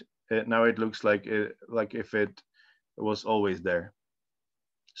perfect. Now it looks like if it was always there.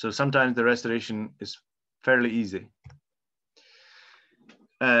 So sometimes the restoration is fairly easy.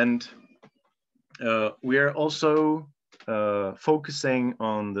 And we are also focusing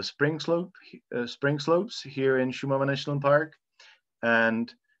on the spring slopes here in Šumava National Park.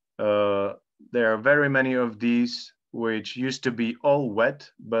 And there are very many of these which used to be all wet,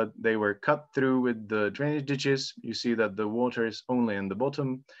 but they were cut through with the drainage ditches. You see that the water is only in the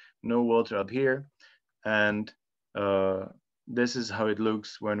bottom, no water up here. And this is how it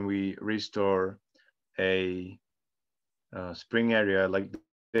looks when we restore a spring area like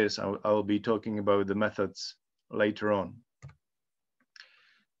this. I'll be talking about the methods later on.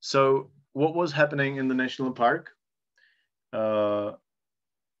 So what was happening in the national park?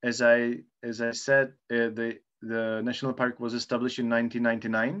 As I said, the national park was established in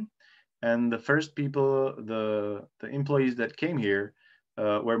 1999, and the first people, the employees that came here,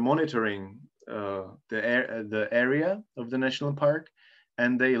 were monitoring the area of the national park,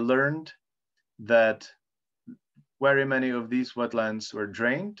 and they learned that very many of these wetlands were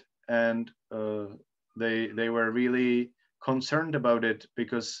drained, and they were really concerned about it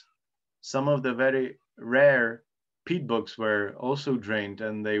because some of the very rare peat bogs were also drained,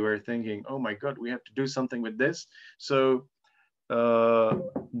 and they were thinking, oh my God, we have to do something with this. So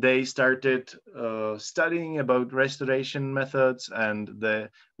they started studying about restoration methods, and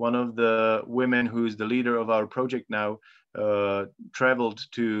one of the women who's the leader of our project now traveled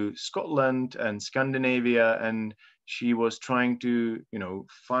to Scotland and Scandinavia, and she was trying to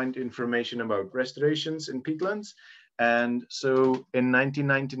find information about restorations in peatlands. And so in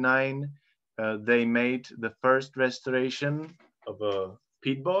 1999 they made the first restoration of a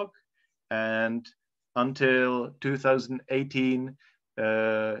peat bog, and until 2018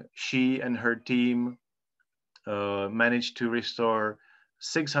 she and her team managed to restore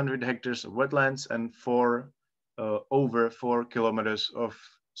 600 hectares of wetlands and over 4 kilometers of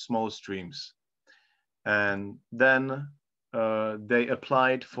small streams. And then they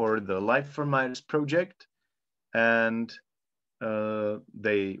applied for the Life for Mires project, and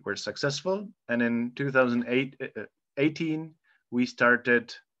they were successful. And in 2018 we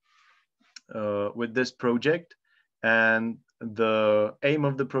started with this project, and the aim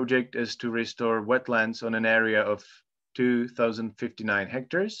of the project is to restore wetlands on an area of 2,059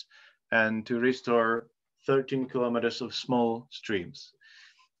 hectares and to restore 13 kilometers of small streams.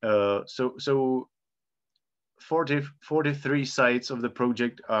 So 43 sites of the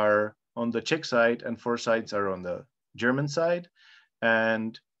project are on the Czech side and 4 sites are on the German side.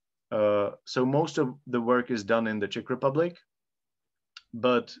 And so most of the work is done in the Czech Republic,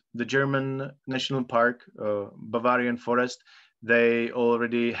 but the German National Park, Bavarian Forest, they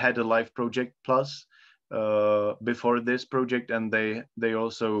already had a Life Project Plus before this project, and they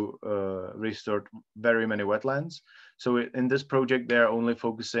also restored very many wetlands. So in this project, they are only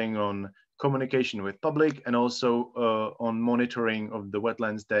focusing on communication with public and also on monitoring of the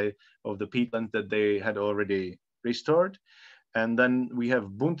wetlands, of the peatlands that they had already restored. And then we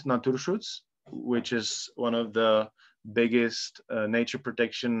have Bund Naturschutz, which is one of the biggest nature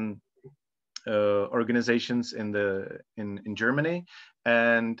protection organizations in Germany,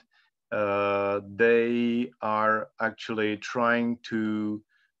 and they are actually trying to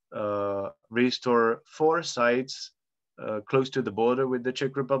restore 4 sites close to the border with the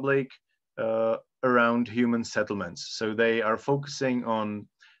Czech Republic around human settlements. So they are focusing on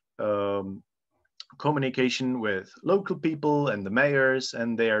communication with local people and the mayors,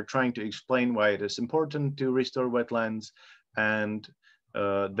 and they are trying to explain why it is important to restore wetlands. And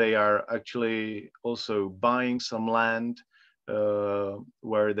they are actually also buying some land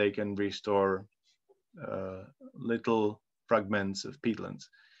where they can restore little fragments of peatlands.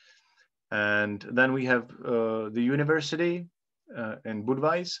 And then we have the university in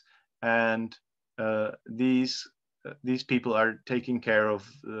Budweis, and these people are taking care of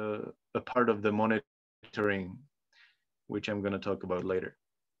a part of the monitoring, which I'm going to talk about later.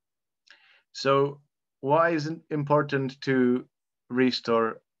 So why is it important to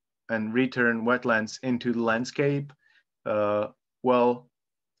restore and return wetlands into the landscape? Well,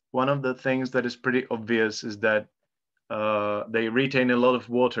 one of the things that is pretty obvious is that they retain a lot of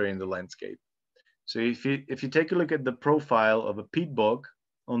water in the landscape. So if you take a look at the profile of a peat bog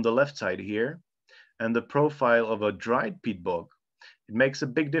on the left side here, and the profile of a dried peat bog, it makes a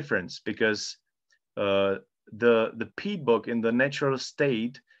big difference, because the peat bog in the natural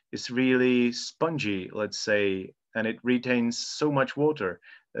state is really spongy, let's say, and it retains so much water.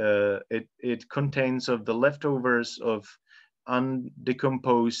 It contains of the leftovers of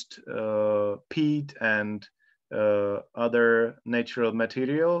undecomposed peat and other natural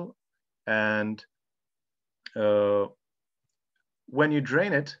material. And when you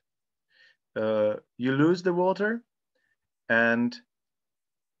drain it, you lose the water, and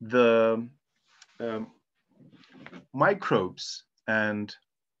the microbes and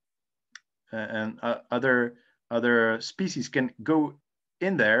other species can go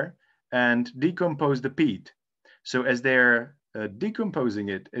in there and decompose the peat. So as they're decomposing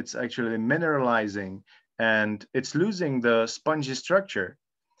it, it's actually mineralizing, and it's losing the spongy structure.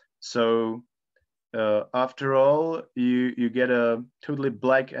 So after all, you get a totally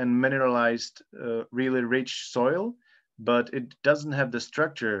black and mineralized, really rich soil, but it doesn't have the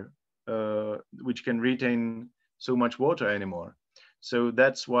structure which can retain so much water anymore. So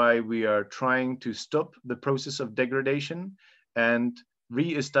that's why we are trying to stop the process of degradation and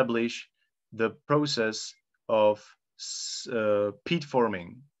re-establish the process of peat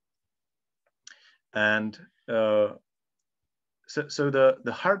forming. And so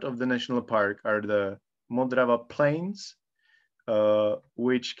the heart of the national park are the Modrava plains,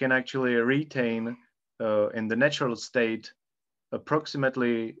 which can actually retain in the natural state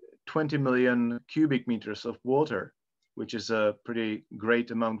approximately 20 million cubic meters of water, which is a pretty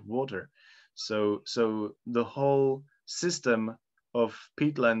great amount of water. So the whole system of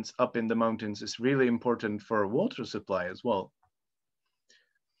peatlands up in the mountains is really important for water supply as well.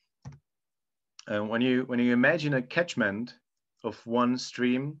 And when you imagine a catchment of one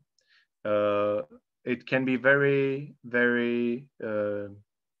stream, it can be very, very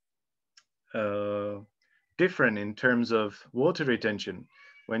different in terms of water retention.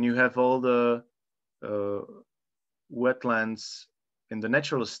 When you have all the wetlands in the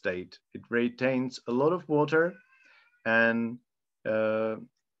natural state, it retains a lot of water, and the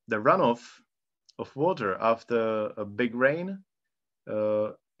runoff of water after a big rain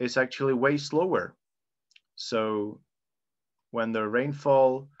is actually way slower. So when the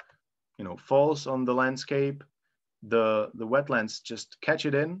rainfall, falls on the landscape, the wetlands just catch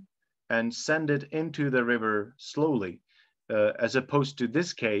it in and send it into the river slowly, as opposed to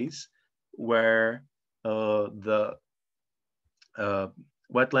this case where the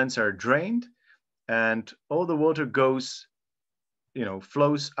wetlands are drained and all the water goes,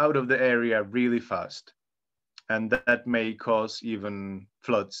 flows out of the area really fast. And that may cause even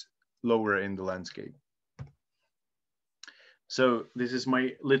floods lower in the landscape. So this is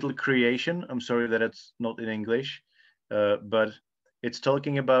my little creation. I'm sorry that it's not in English, but it's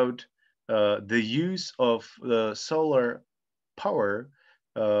talking about the use of the solar power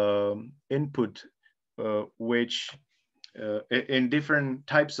input, which in different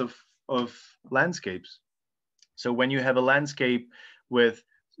types of landscapes. So when you have a landscape with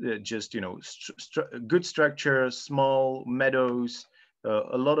just good structure, small meadows,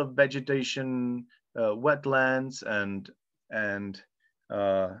 a lot of vegetation, wetlands, and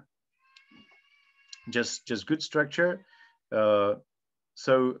just good structure.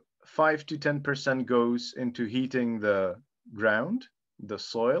 So 5 to 10% goes into heating the ground, the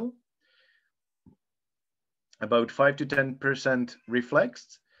soil. About 5 to 10%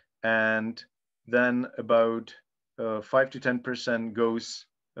 reflects, and then about 5 to 10% goes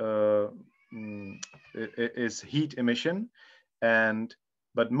is heat emission,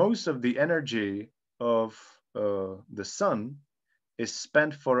 but most of the energy of the sun is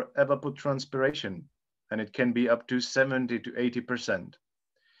spent for evapotranspiration, and it can be up to 70 to 80%.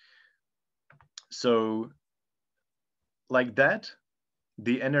 So like that,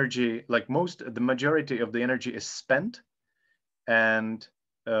 the energy, like the majority of the energy is spent, and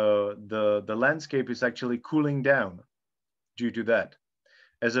the landscape is actually cooling down due to that,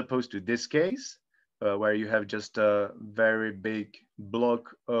 as opposed to this case, where you have just a very big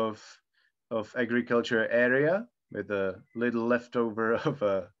block of agriculture area with a little leftover of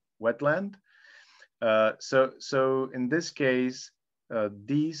a wetland. So in this case,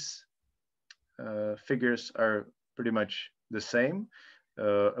 these figures are pretty much the same.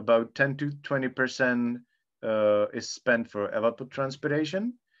 About 10 to 20% is spent for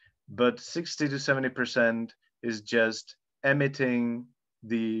evapotranspiration, but 60 to 70% is just emitting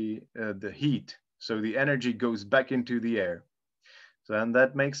the heat. So the energy goes back into the air. So, and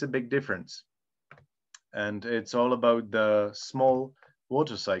that makes a big difference. And it's all about the small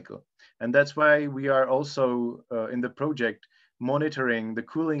water cycle. And that's why we are also in the project monitoring the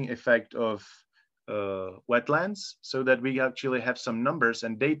cooling effect of wetlands, so that we actually have some numbers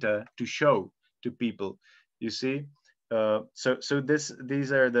and data to show to people. You see, so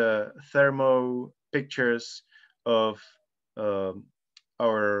these are the thermo pictures of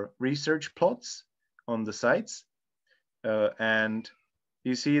our research plots on the sites, and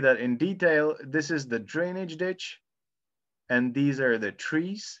you see that in detail, this is the drainage ditch, and these are the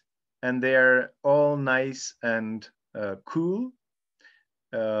trees, and they are all nice and cool.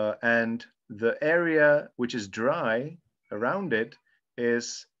 And the area which is dry around it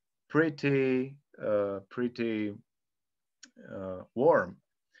is pretty warm.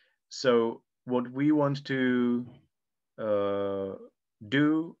 So what we want to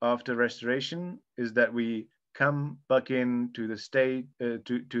do after restoration is that we come back into the state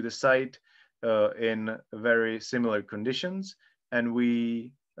to the site in very similar conditions, and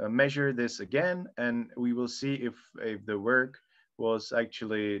we measure this again, and we will see if the work was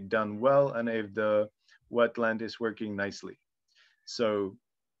actually done well and if the wetland is working nicely. So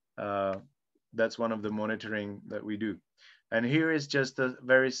that's one of the monitoring that we do. And here is just a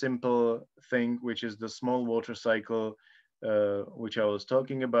very simple thing, which is the small water cycle, which I was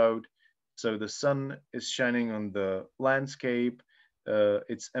talking about. So the sun is shining on the landscape.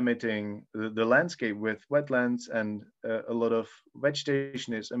 It's emitting the landscape with wetlands, and a lot of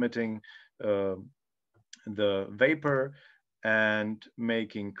vegetation is emitting the vapor and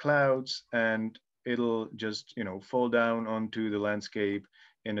making clouds, and it'll just, you know, fall down onto the landscape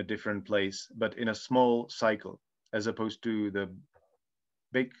in a different place, but in a small cycle, as opposed to the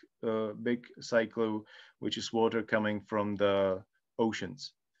big cycle, which is water coming from the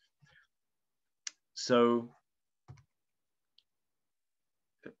oceans. So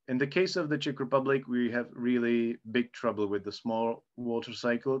in the case of the Czech Republic, we have really big trouble with the small water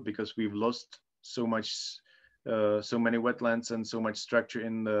cycle, because we've lost so much, so many wetlands and so much structure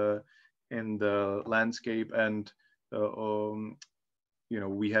in the landscape, and you know,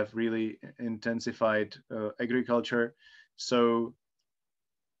 we have really intensified agriculture. So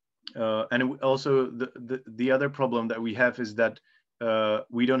and also the other problem that we have is that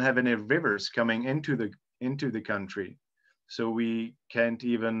we don't have any rivers coming into the country, so we can't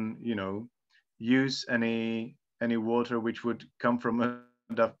even, you know, use any water which would come from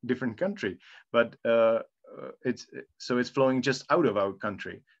a different country, but it's flowing just out of our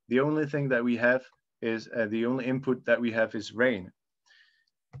country. The only thing that we have is the only input that we have is rain,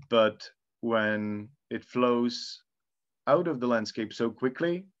 but when it flows out of the landscape so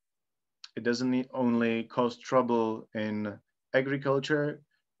quickly, it doesn't only cause trouble in agriculture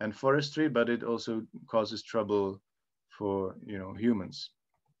and forestry, but it also causes trouble for, you know, humans.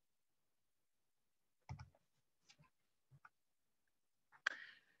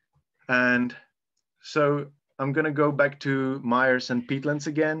 And so I'm going to go back to mires and peatlands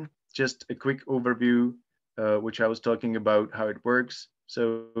again. Just a quick overview, which I was talking about how it works.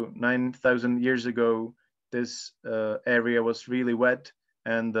 So 9,000 years ago, this area was really wet,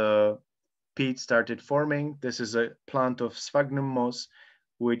 and the peat started forming. This is a plant of sphagnum moss,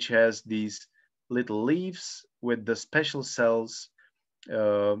 which has these little leaves with the special cells,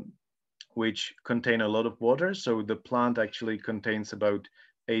 which contain a lot of water. So the plant actually contains about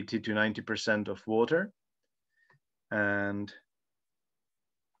 80 to 90% of water. And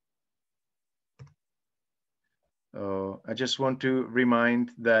I just want to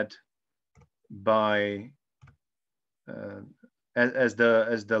remind that by as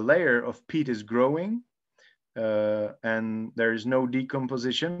the layer of peat is growing, and there is no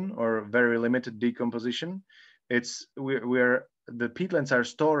decomposition or very limited decomposition, the peatlands are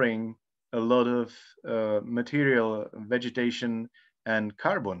storing a lot of material, vegetation, and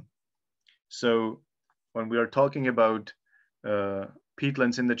carbon. So when we are talking about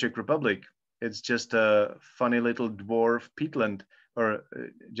peatlands in the Czech Republic, it's just a funny little dwarf peatland or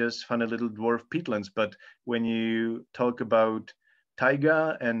just funny little dwarf peatlands. But when you talk about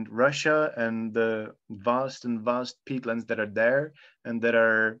taiga and Russia and the vast peatlands that are there and that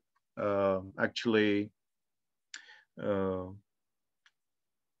are actually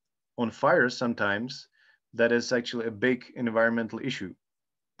on fire sometimes, that is actually a big environmental issue.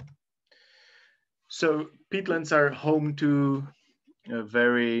 So peatlands are home to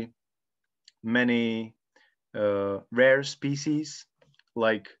very many rare species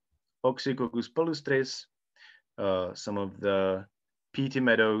like Oxycoccus palustris. Some of the peaty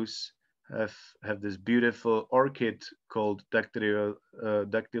meadows have this beautiful orchid called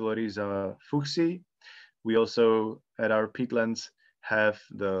Dactylorhiza fuchsi. We also at our peatlands have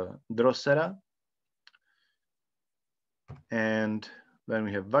the Drosera, and then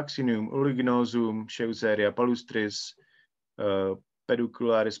we have Vaccinum, Uliginosum, Chauceria palustris,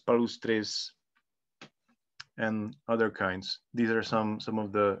 Pedicularis palustris, and other kinds. These are some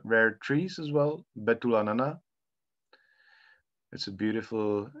of the rare trees as well. Betula nana. It's a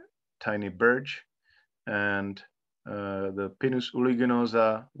beautiful tiny birch, and the Pinus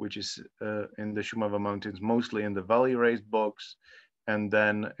uliginosa, which is in the Šumava mountains, mostly in the valley raised bogs, and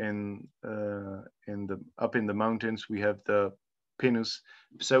then up in the mountains we have the Pinus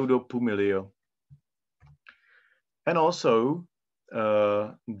pseudopumilio, and also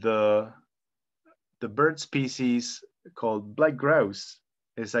the bird species called black grouse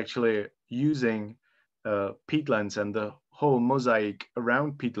is actually using peatlands and the whole mosaic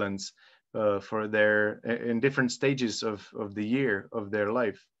around peatlands for in different stages of the year of their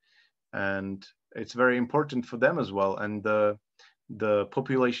life, and it's very important for them as well. And the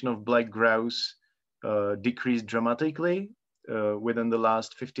population of black grouse decreased dramatically within the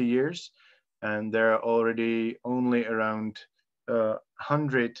last 50 years, and there are already only around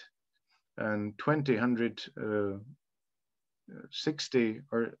 120, 160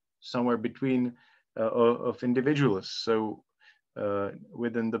 or somewhere between of individuals. So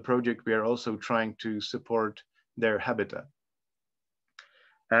within the project, we are also trying to support their habitat.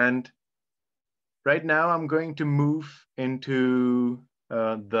 And right now I'm going to move into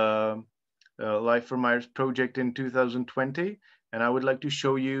the Life for Mires project in 2020. And I would like to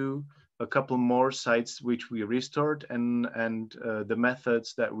show you a couple more sites which we restored and the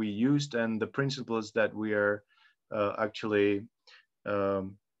methods that we used and the principles that we are actually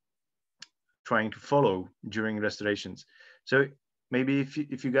trying to follow during restorations. So maybe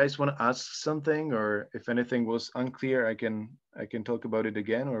if you guys want to ask something, or if anything was unclear, I can talk about it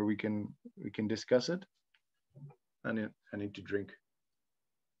again, or we can discuss it. I need to drink.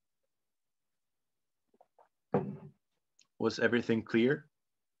 Was everything clear?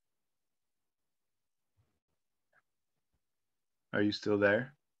 Are you still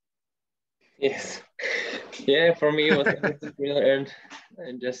there? Yes. Yeah, for me it was everything clear, and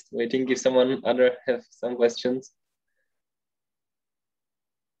I'm just waiting if someone other have some questions.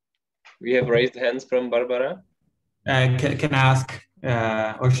 We have raised hands from Barbara. Can I ask,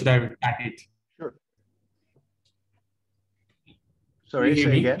 or should I add it? Sure. Sorry,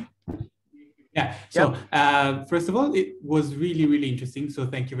 say again. Yeah. So first of all, it was really, really interesting. So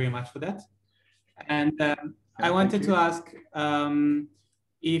thank you very much for that. And I wanted to ask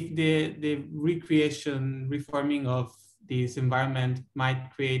if the reforming of this environment might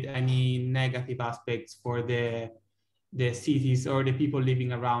create any negative aspects for the cities or the people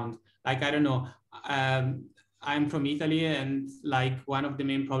living around. Like, I don't know, I'm from Italy, and like one of the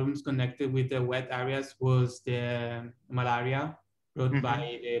main problems connected with the wet areas was the malaria brought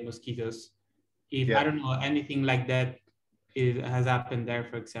by the mosquitoes. If I don't know, anything like that has happened there,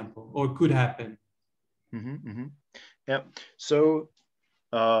 for example, or could happen. Yeah. So,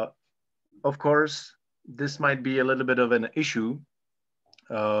 of course, this might be a little bit of an issue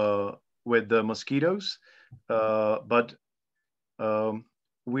with the mosquitoes, but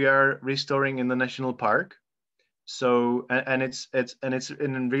we are restoring in the national park. So, and it's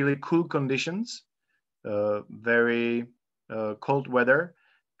in really cool conditions, very cold weather,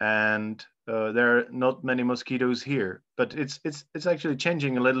 and there are not many mosquitoes here. But it's actually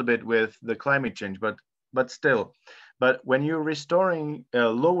changing a little bit with the climate change, but still. But when you're restoring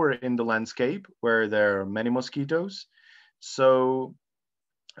lower in the landscape where there are many mosquitoes, so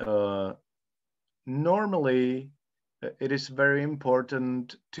normally it is very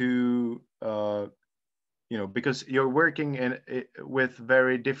important to because you're working with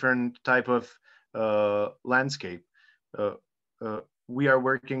very different type of landscape. We are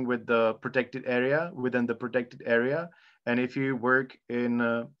working with the protected area, within the protected area, and if you work in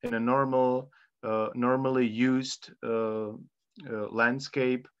a normally used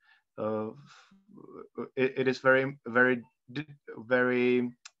landscape, it is very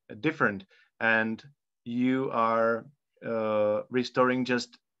very different, and you are restoring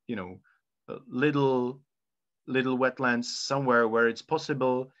just, you know, little wetlands somewhere where it's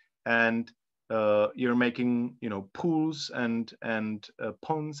possible, and you're making, you know, pools and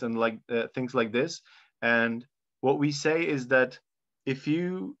ponds and like things like this. And what we say is that if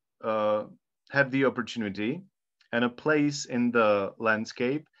you have the opportunity and a place in the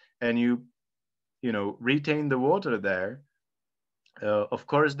landscape, and you know, retain the water there, of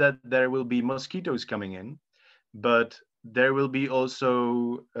course that there will be mosquitoes coming in, but there will be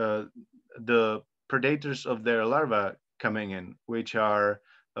also the predators of their larvae coming in, which are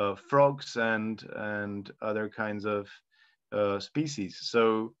frogs and other kinds of species.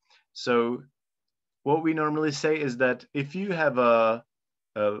 So what we normally say is that if you have a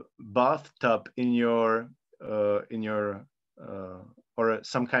bathtub in your or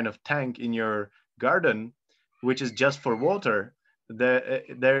some kind of tank in your garden, which is just for water,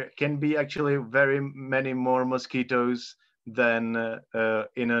 there can be actually very many more mosquitoes than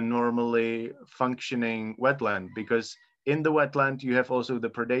in a normally functioning wetland, because in the wetland you have also the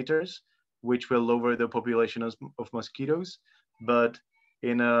predators, which will lower the population of mosquitoes. But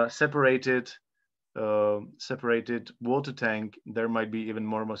in a separated water tank, there might be even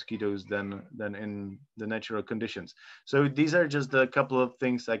more mosquitoes than in the natural conditions. So these are just a couple of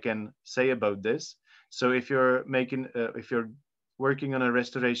things I can say about this. So if you're making, if you're working on a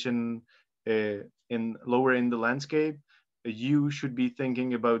restoration in lower in the landscape, you should be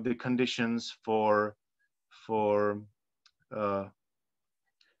thinking about the conditions for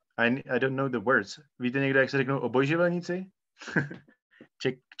I don't know the words. Víte někdo, jak se řeknou obojživelníci?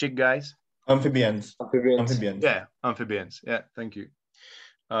 Chick guys. Amphibians. Yeah, amphibians. Yeah, thank you.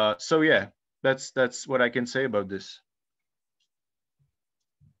 So yeah, that's what I can say about this.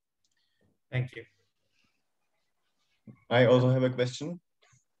 Thank you. I also have a question.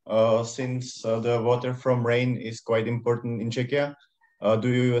 Since the water from rain is quite important in Czechia, do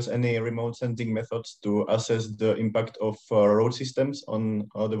you use any remote sensing methods to assess the impact of road systems on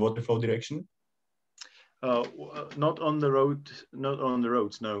the water flow direction? Not on the roads. No,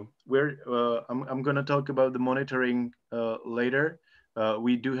 I'm going to talk about the monitoring later.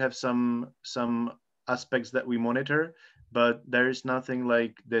 We do have some aspects that we monitor, but there is nothing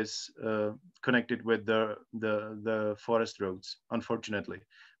like this connected with the forest roads, unfortunately.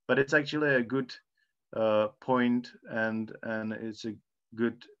 But it's actually a good point, and it's a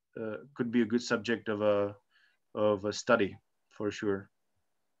good could be a good subject of a study for sure.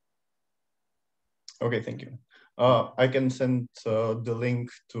 Okay, thank you. I can send the link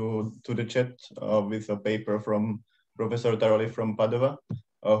to the chat with a paper from Professor Taroli from Padova,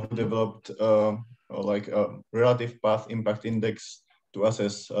 who developed like a relative path impact index to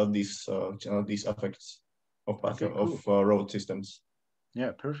assess these effects of path of road systems.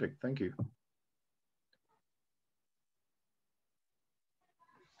 Yeah, perfect. Thank you.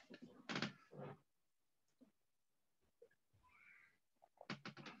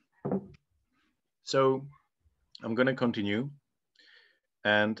 So I'm going to continue,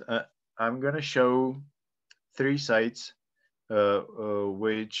 and I'm going to show 3 sites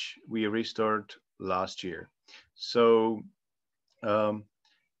which we restored last year. So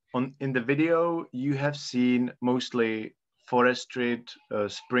in the video, you have seen mostly forested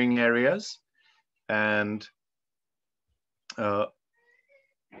spring areas, and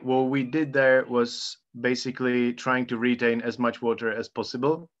what we did there was basically trying to retain as much water as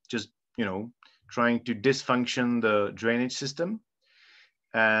possible, just, you know, trying to dysfunction the drainage system,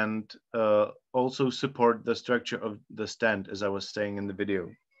 and also support the structure of the stand, as I was saying in the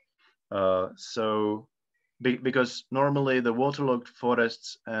video. Because normally the waterlogged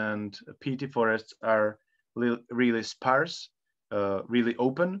forests and peaty forests are really sparse, really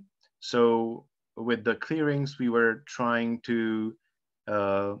open. So with the clearings, we were trying to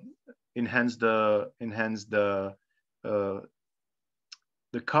enhance the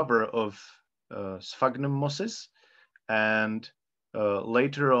cover of sphagnum mosses, and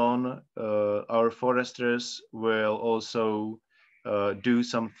later on our foresters will also do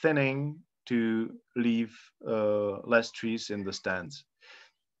some thinning to leave less trees in the stands,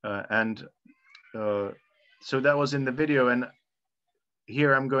 so that was in the video. And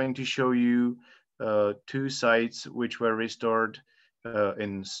here I'm going to show you 2 sites which were restored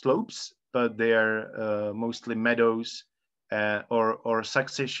in slopes, but they are mostly meadows or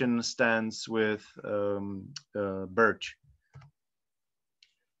succession stands with birch.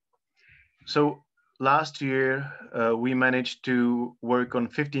 So last year we managed to work on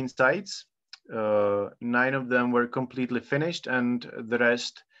 15 sites. 9 of them were completely finished, and the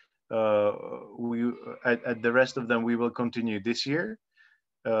rest at the rest of them we will continue this year,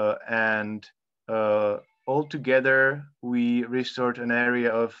 and altogether we restored an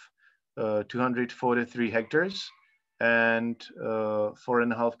area of 243 hectares and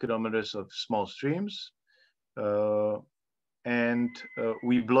 4.5 kilometers of small streams.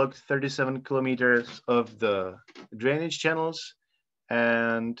 We blocked 37 kilometers of the drainage channels,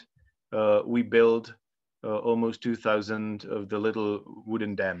 and we built almost 2,000 of the little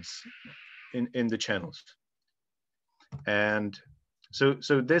wooden dams in the channels. And so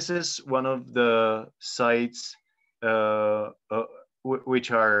this is one of the sites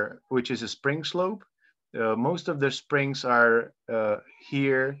which is a spring slope. Most of the springs are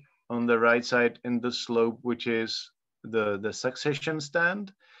here on the right side in the slope, which is the succession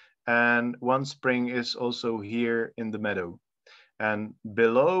stand, and one spring is also here in the meadow. And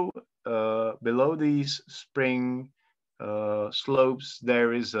below these spring slopes,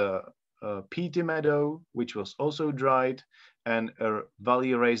 there is a peaty meadow, which was also dried, and a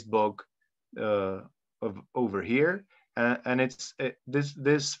valley raised bog over here. And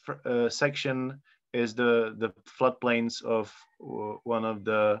this section is the floodplains of one of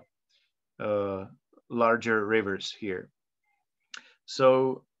the larger rivers here.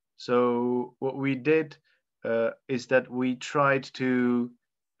 So what we did is that we tried to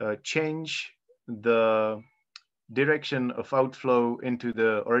change the direction of outflow into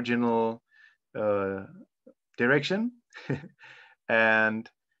the original direction, and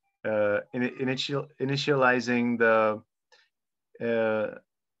initializing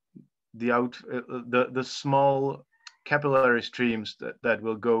the small capillary streams that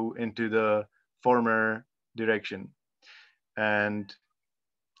will go into the former direction. And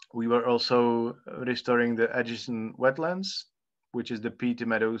we were also restoring the adjacent wetlands, which is the peaty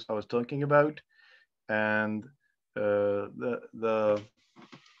meadows I was talking about, and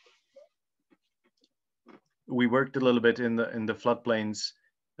we worked a little bit in the floodplains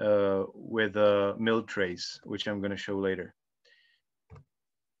with mill trays, which I'm going to show later.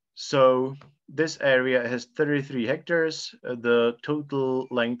 So this area has 33 hectares. The total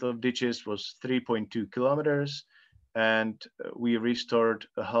length of ditches was 3.2 kilometers, and we restored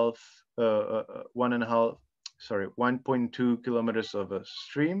 1.2 kilometers of a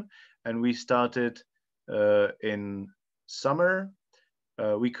stream. And we started in summer.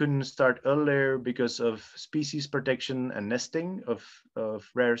 We couldn't start earlier because of species protection and nesting of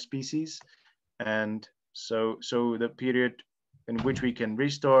rare species. And so the period in which we can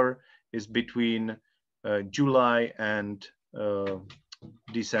restore is between July and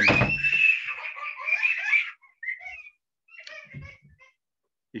December.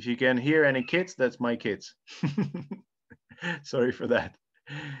 If you can hear any kids, that's my kids. Sorry for that.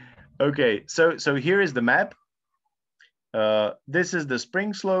 Okay, so here is the map. This is the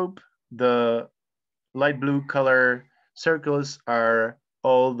spring slope. The light blue color circles are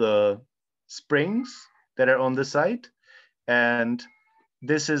all the springs that are on the site. And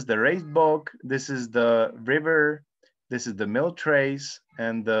this is the raised bog, this is the river, this is the mill trace,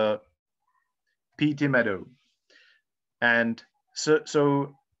 and the peaty meadow. And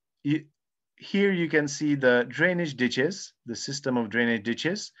here you can see the drainage ditches, the system of drainage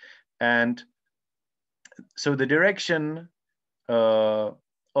ditches. And so the direction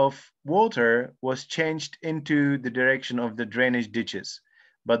of water was changed into the direction of the drainage ditches,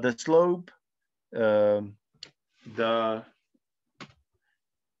 but the slope, the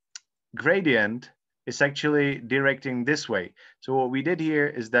gradient is actually directing this way. So what we did here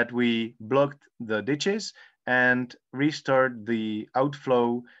is that we blocked the ditches and restored the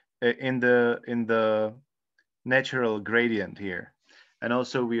outflow in the natural gradient here. And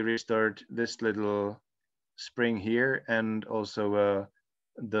also we restored this little spring here, and also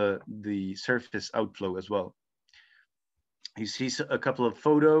the surface outflow as well. You see a couple of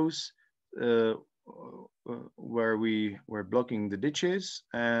photos where we were blocking the ditches,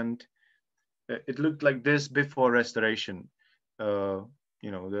 and it looked like this before restoration. You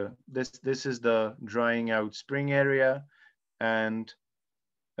know, this is the drying out spring area, and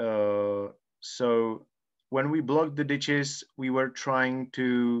so when we blocked the ditches, we were trying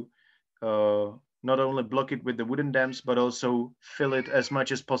to not only block it with the wooden dams, but also fill it as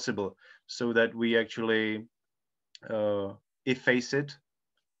much as possible, so that we actually efface it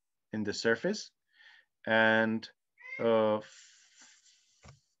in the surface. And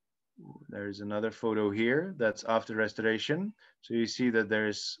there is another photo here that's after restoration. So you see that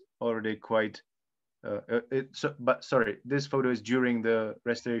there's already quite, sorry, this photo is during the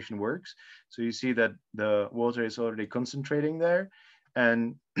restoration works. So you see that the water is already concentrating there.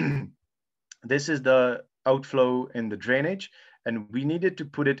 And this is the outflow in the drainage. and we needed to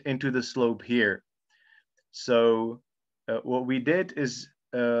put it into the slope here. So what we did is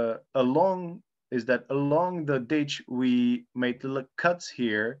along the ditch, we made little cuts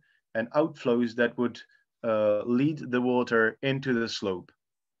here and outflows that would lead the water into the slope.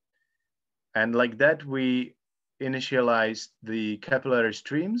 And like that, we initialized the capillary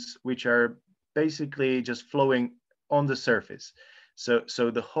streams, which are basically just flowing on the surface.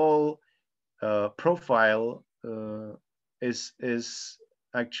 So the whole profile is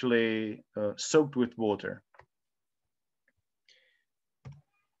actually soaked with water.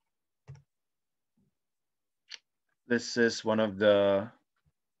 This is one of the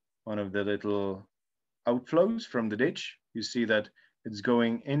little outflows from the ditch. You see that it's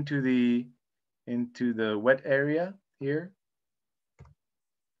going into the wet area here,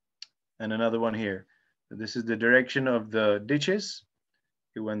 and another one here. This is the direction of the ditches.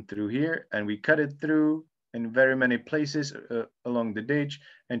 It went through here, and we cut it through in very many places along the ditch,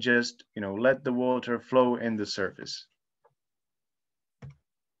 and just let the water flow in the surface.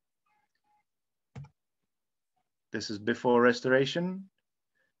 This is before restoration,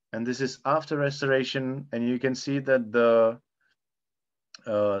 and this is after restoration, and you can see that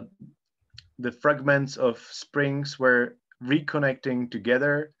the fragments of springs were reconnecting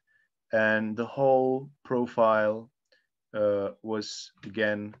together, and the whole profile was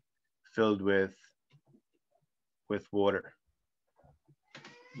again filled with water.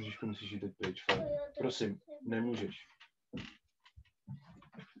 Prosím, nemůžeš.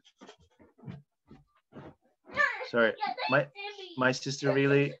 Sorry, my sister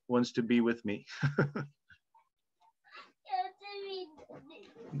really wants to be with me.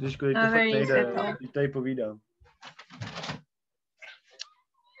 Když to fakt nejde, když tady povídám.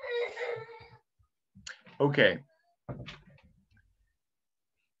 Okay.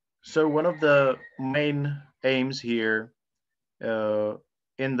 So one of the main aims here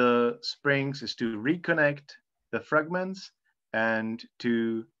in the springs is to reconnect the fragments and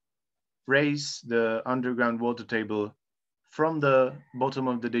to raise the underground water table from the bottom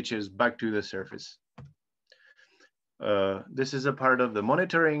of the ditches back to the surface. This is a part of the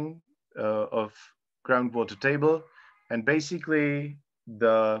monitoring of groundwater table, and basically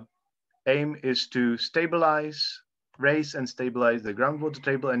the aim is to raise and stabilize the groundwater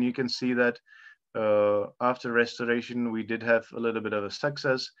table. And you can see that after restoration, we did have a little bit of a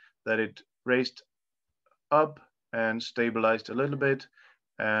success, that it raised up and stabilized a little bit.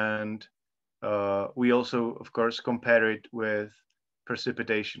 And we also, of course, compare it with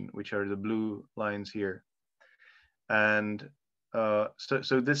precipitation, which are the blue lines here. And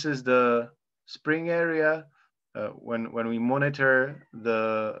so this is the spring area. When we monitor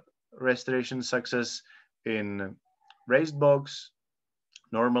the restoration success in raised bogs,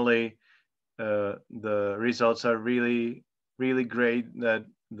 normally the results are really, really great, that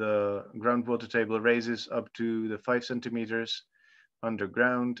the groundwater table raises up to the 5 centimeters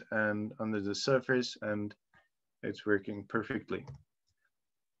underground and under the surface, and it's working perfectly.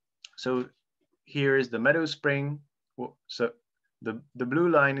 So here is the meadow spring. So the blue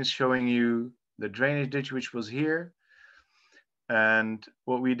line is showing you the drainage ditch, which was here. And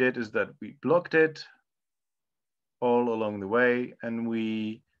what we did is that we blocked it all along the way, and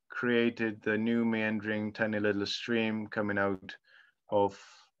we created the new meandering tiny little stream coming out of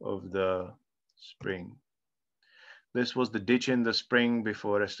the spring. This was the ditch in the spring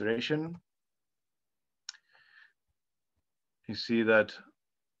before restoration. You see that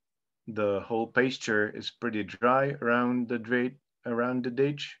the whole pasture is pretty dry around the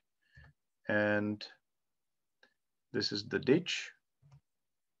ditch, and this is the ditch.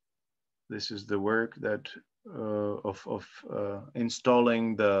 This is the work that of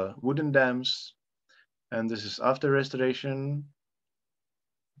installing the wooden dams, and this is after restoration.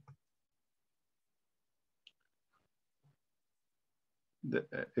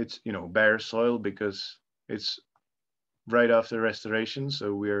 It's bare soil because it's right after restoration,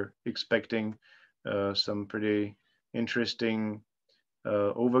 so we're expecting some pretty interesting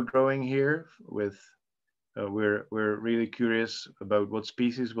overgrowing here. With we're really curious about what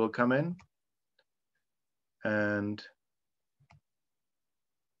species will come in, and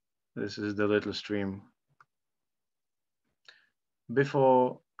this is the little stream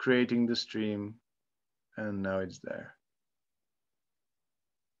before creating the stream, and now it's there.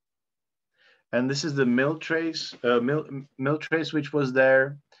 And this is the mill trace, which was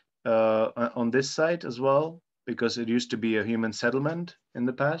there on this site as well, because it used to be a human settlement in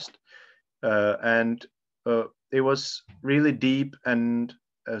the past. And it was really deep and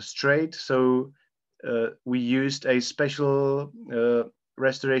straight. So we used a special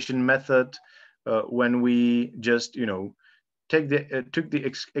restoration method when we just, took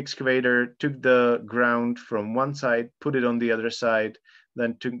the excavator, took the ground from one side, put it on the other side,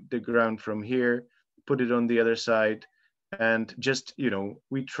 then took the ground from here, put it on the other side, and just, you know,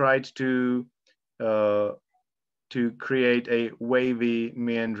 we tried to create a wavy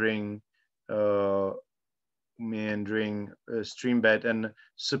meandering stream bed and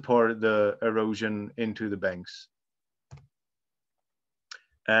support the erosion into the banks.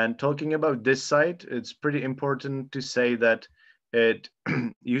 And talking about this site, it's pretty important to say that it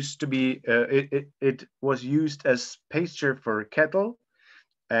used to be, it was used as pasture for cattle,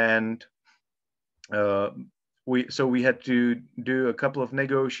 and we had to do a couple of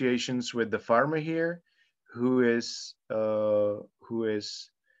negotiations with the farmer here, who is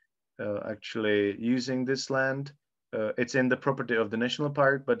actually using this land. It's in the property of the national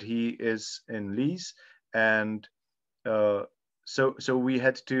park, but he is in lease, and so we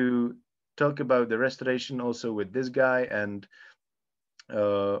had to talk about the restoration also with this guy, and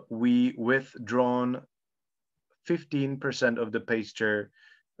we withdrawn 15% of the pasture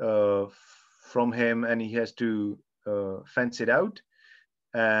from him, and he has to fence it out.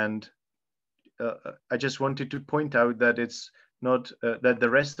 And I just wanted to point out that it's not that the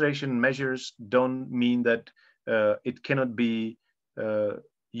restoration measures don't mean that it cannot be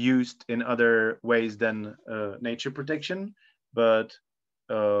used in other ways than nature protection, but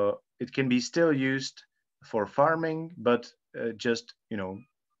it can be still used for farming, but just, you know,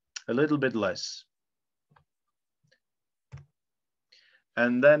 a little bit less.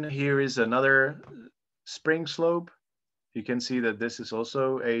 And then here is another spring slope. You can see that this is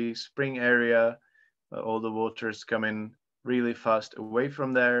also a spring area. All the waters come in really fast away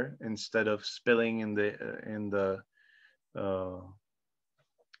from there instead of spilling in the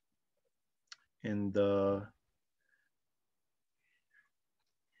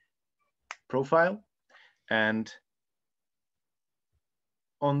profile. And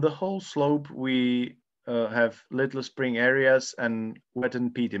on the whole slope, we have little spring areas and wet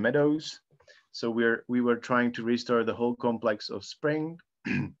and peaty meadows. So we were trying to restore the whole complex of spring,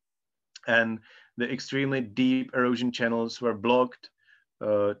 and the extremely deep erosion channels were blocked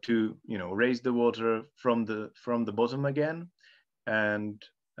to, you know, raise the water from the bottom again, and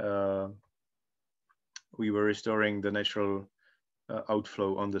we were restoring the natural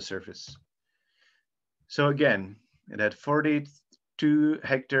outflow on the surface. So again, it had 42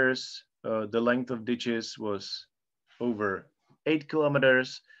 hectares. The length of ditches was over 8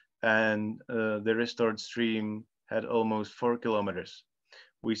 kilometers, and the restored stream had almost 4 kilometers.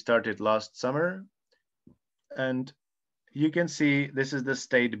 We started last summer, and you can see this is the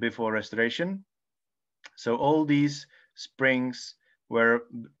state before restoration. So all these springs were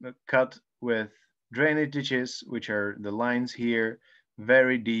cut with drainage ditches, which are the lines here,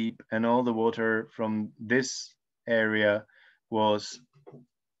 very deep, and all the water from this area was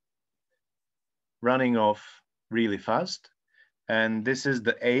running off really fast. And this is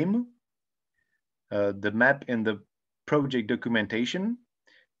the aim, the map in the project documentation.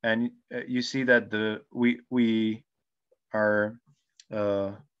 And you see that we are,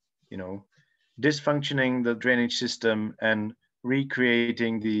 you know, dysfunctioning the drainage system and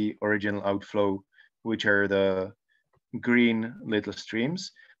recreating the original outflow, which are the green little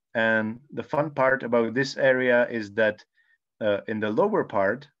streams. And the fun part about this area is that in the lower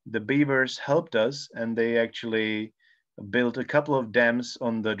part, the beavers helped us, and they actually built a couple of dams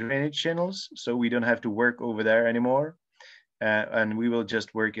on the drainage channels, so we don't have to work over there anymore, and we will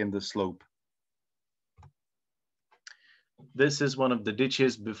just work in the slope. This is one of the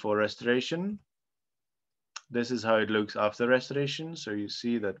ditches before restoration. This is how it looks after restoration. So you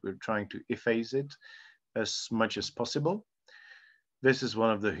see that we're trying to efface it as much as possible. This is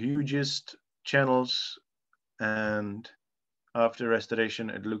one of the hugest channels, and after restoration,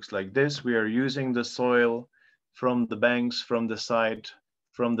 it looks like this. We are using the soil from the banks, from the site,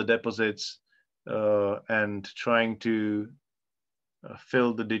 from the deposits, and trying to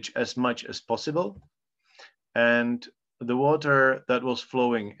fill the ditch as much as possible. And the water that was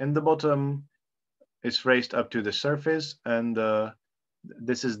flowing in the bottom is raised up to the surface, and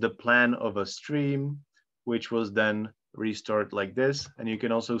this is the plan of a stream, which was then restored like this. And you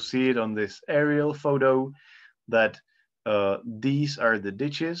can also see it on this aerial photo that these are the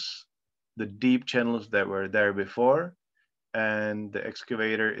ditches, the deep channels that were there before, and the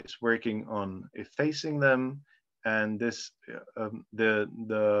excavator is working on effacing them. And this,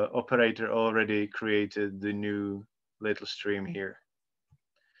 the operator already created the new little stream here.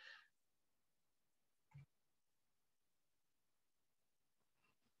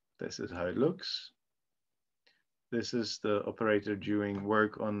 This is how it looks. This is the operator doing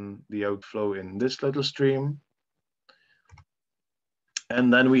work on the outflow in this little stream.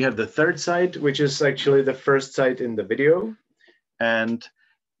 And then we have the third site, which is actually the first site in the video. And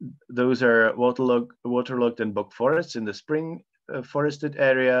those are waterlogged and bog forests in the spring forested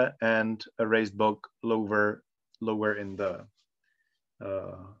area, and a raised bog lower in the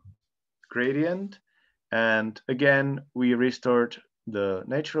gradient. And again, we restored the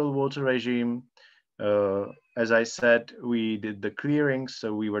natural water regime. As I said, we did the clearings,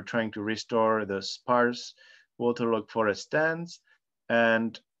 so we were trying to restore the sparse waterlogged forest stands,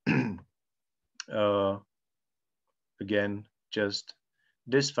 and again, just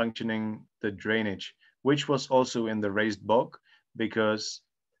dysfunctioning the drainage, which was also in the raised bog, because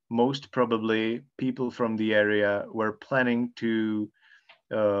most probably people from the area were planning to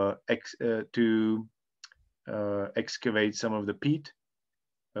excavate some of the peat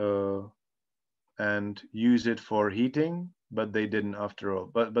and use it for heating, but they didn't after all.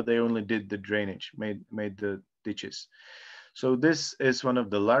 But they only did the drainage, made the ditches. So this is one of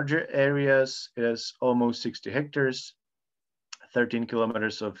the larger areas. It has almost 60 hectares, 13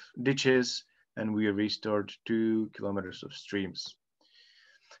 kilometers of ditches, and we restored 2 kilometers of streams.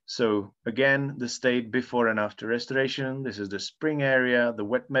 So again, the state before and after restoration. This is the spring area, the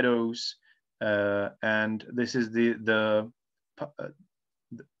wet meadows, and this is the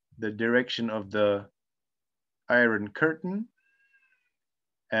direction of the Iron Curtain.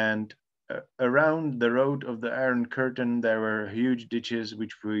 And around the road of the Iron Curtain, there were huge ditches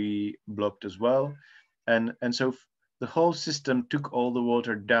which we blocked as well. And so the whole system took all the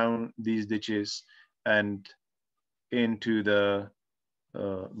water down these ditches and into the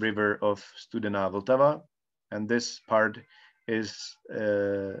river of Studená Vltava. And this part is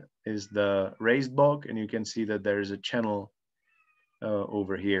the raised bog, and you can see that there is a channel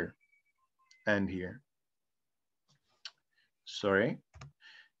over here and here. Sorry,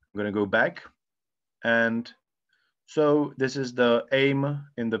 I'm gonna go back. And so this is the aim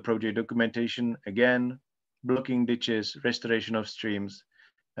in the project documentation. Again, blocking ditches, restoration of streams,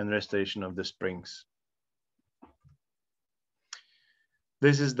 and restoration of the springs.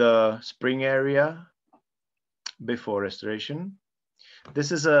 This is the spring area before restoration.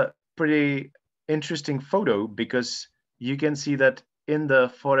 This is a pretty interesting photo because you can see that in the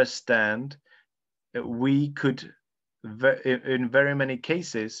forest stand, we could, in very many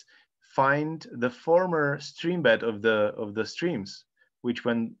cases, find the former stream bed of the streams, which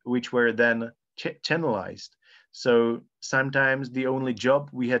were then channelized. So sometimes the only job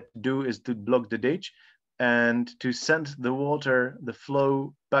we had to do is to block the ditch and to send the water, the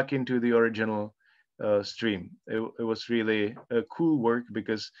flow, back into the original stream. It was really a cool work,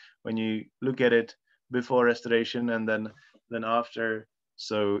 because when you look at it before restoration and then after,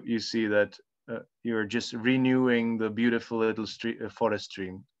 so you see that you're just renewing the beautiful little forest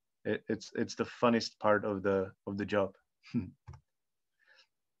stream. It's the funnest part of the job.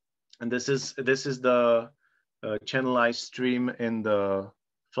 And this is the channelized stream in the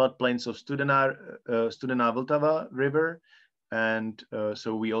floodplains of Studená Vltava river, and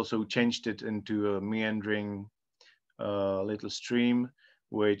so we also changed it into a meandering little stream,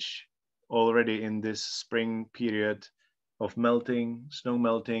 which already in this spring period of melting, snow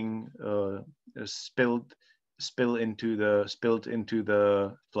melting, spilled into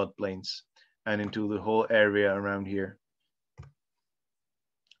the floodplains and into the whole area around here.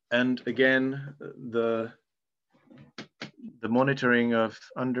 And again, the monitoring of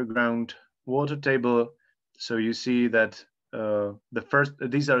underground water table. So you see that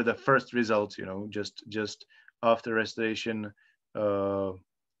these are the first results, just after restoration of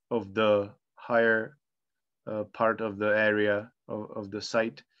the higher part of the area of the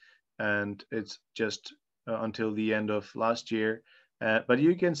site, and it's just until the end of last year. But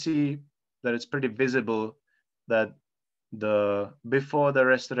you can see that it's pretty visible that before the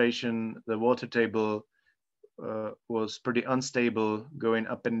restoration, the water table was pretty unstable, going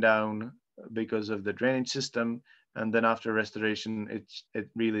up and down because of the drainage system, and then after restoration, it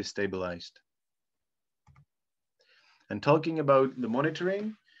really stabilized. And talking about the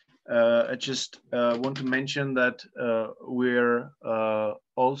monitoring, I just want to mention that we're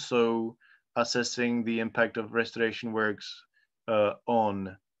also assessing the impact of restoration works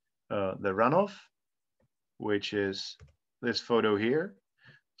on the runoff, which is this photo here.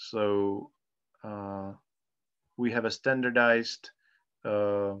 So we have a standardized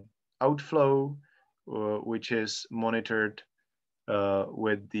outflow, which is monitored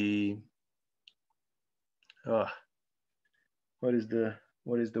with the what is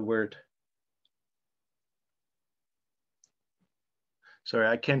the word? Sorry,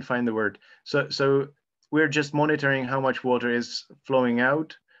 I can't find the word. So we're just monitoring how much water is flowing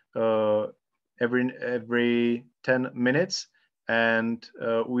out every 10 minutes, and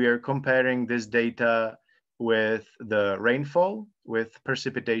we are comparing this data with the rainfall, with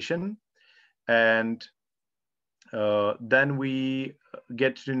precipitation, and then we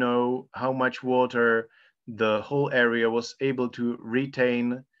get to know how much water the whole area was able to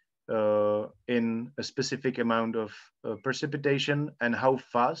retain in a specific amount of precipitation, and how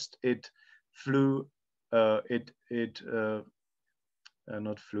fast it flew, not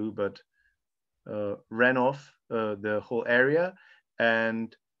flew, but ran off the whole area.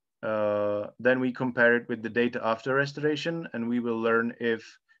 And then we compare it with the data after restoration, and we will learn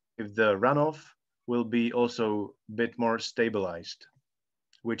if the runoff will be also a bit more stabilized,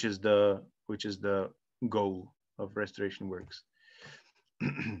 which is the goal of restoration works.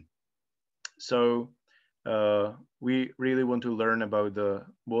 So we really want to learn about the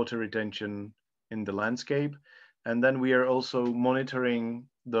water retention in the landscape. And then we are also monitoring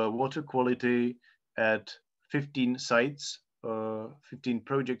the water quality at 15 sites, 15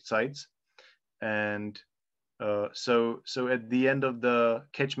 project sites. And so at the end of the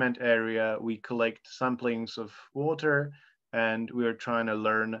catchment area, we collect samplings of water, and we are trying to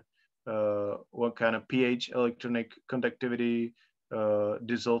learn what kind of pH, electronic conductivity,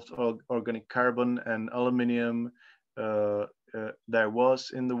 dissolved organic carbon and aluminum there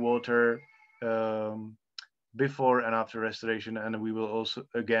was in the water before and after restoration. And we will also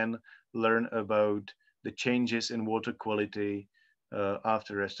again learn about the changes in water quality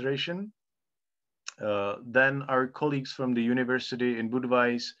after restoration. Then our colleagues from the university in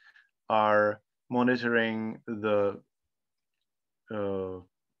Budweis are monitoring the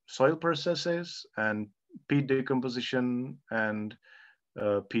soil processes and peat decomposition and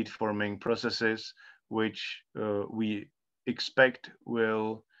peat forming processes, which we expect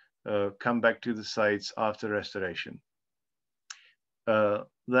will come back to the sites after restoration.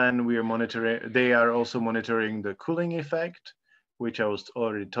 Then we are monitoring, they are also monitoring the cooling effect, which I was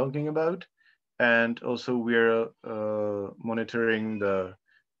already talking about. And also we're monitoring the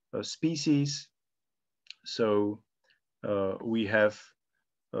species. So we have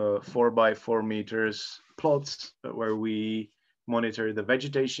 4 by 4 meters plots where we monitor the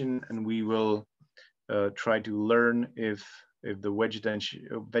vegetation, and we will try to learn if the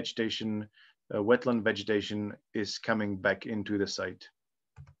vegetation, wetland vegetation is coming back into the site.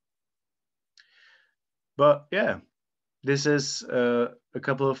 But yeah, this is a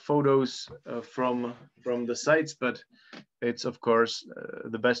couple of photos from the sites, but it's of course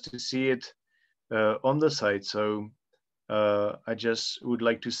the best to see it on the site. So I just would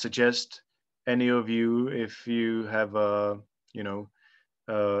like to suggest any of you, if you have a,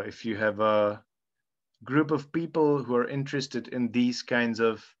 if you have a group of people who are interested in these kinds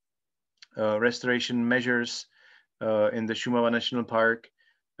of restoration measures in the Šumava National Park,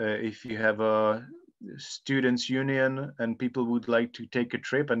 if you have a students union and people would like to take a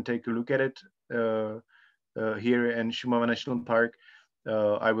trip and take a look at it here in Šumava National Park,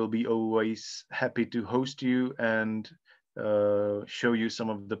 I will be always happy to host you and show you some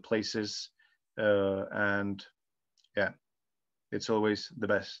of the places, and yeah, it's always the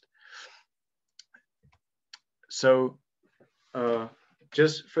best. So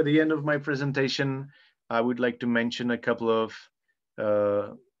just for the end of my presentation, I would like to mention a couple of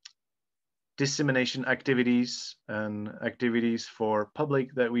dissemination activities and activities for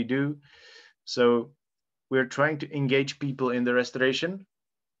public that we do. So we're trying to engage people in the restoration.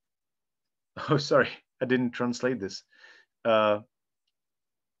 Oh, sorry, I didn't translate this.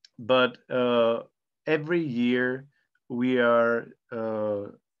 But every year we are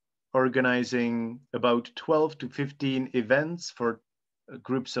organizing about 12 to 15 events for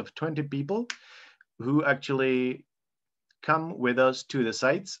groups of 20 people who actually come with us to the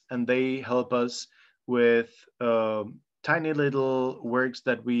sites, and they help us with tiny little works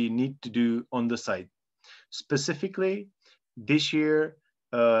that we need to do on the site. Specifically, this year,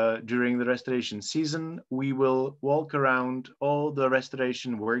 during the restoration season, we will walk around all the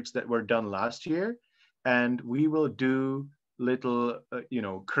restoration works that were done last year, and we will do little,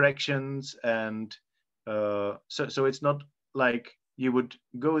 corrections. And so it's not like you would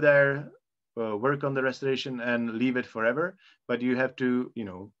go there, work on the restoration and leave it forever, but you have to,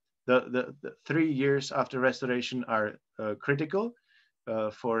 the 3 years after restoration are critical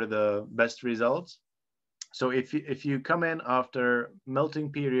for the best results. So if you come in after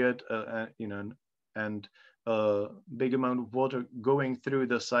melting period, and a big amount of water going through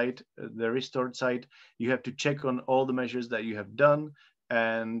the site, the restored site, you have to check on all the measures that you have done,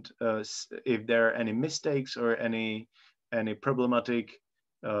 and if there are any mistakes or any problematic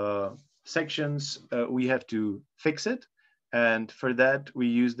sections, we have to fix it. And for that, we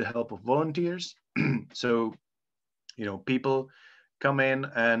use the help of volunteers. So, you know, people come in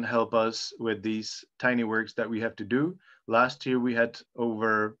and help us with these tiny works that we have to do. Last year we had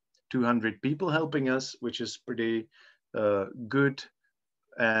over 200 people helping us, which is pretty good.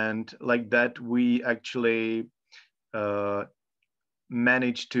 And like that, we actually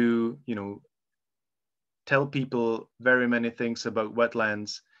managed to, you know, tell people very many things about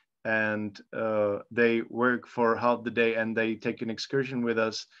wetlands, and they work for half the day and they take an excursion with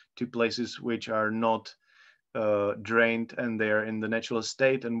us to places which are not drained and they're in the natural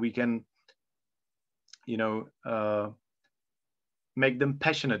state, and we can, you know, make them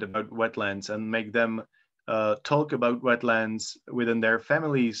passionate about wetlands and make them talk about wetlands within their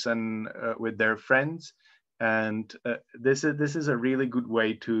families and with their friends. And this is a really good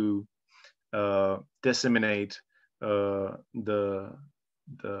way to disseminate the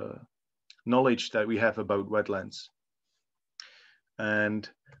knowledge that we have about wetlands. And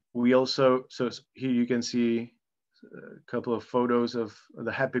we also, so here you can see a couple of photos of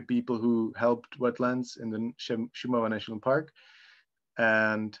the happy people who helped wetlands in the Šumava National Park,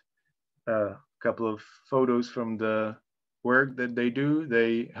 and a couple of photos from the work that they do.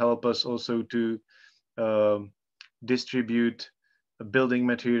 They help us also to distribute building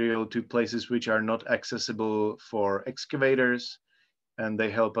material to places which are not accessible for excavators, and they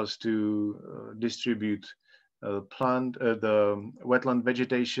help us to distribute the wetland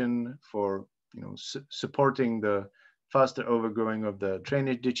vegetation for, you know, supporting the faster overgrowing of the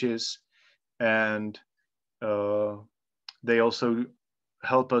drainage ditches. And they also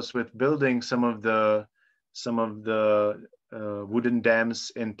help us with building some of the wooden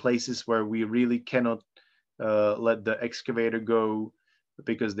dams in places where we really cannot let the excavator go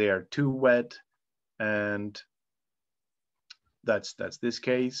because they are too wet, and that's this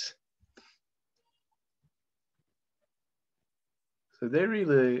case. So they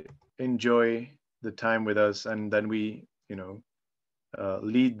really enjoy the time with us, and then we, you know,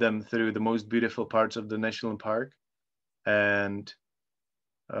 lead them through the most beautiful parts of the national park, and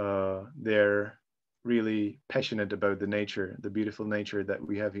they're really passionate about the nature, the beautiful nature that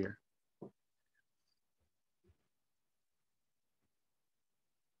we have here.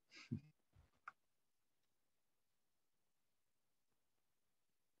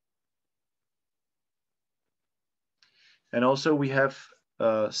 And also we have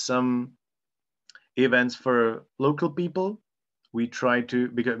some events for local people. We try to,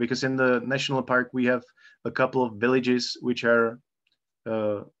 because in the national park, we have a couple of villages which are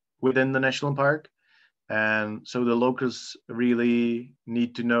within the national park. And so the locals really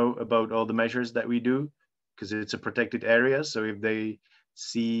need to know about all the measures that we do, because it's a protected area. So if they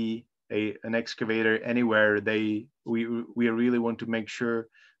see an excavator anywhere, we really want to make sure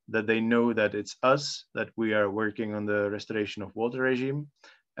that they know that it's us, that we are working on the restoration of water regime.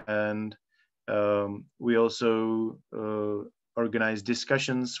 And we also organize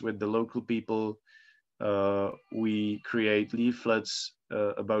discussions with the local people. We create leaflets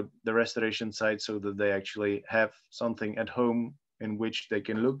about the restoration site so that they actually have something at home in which they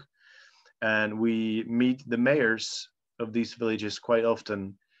can look. And we meet the mayors of these villages quite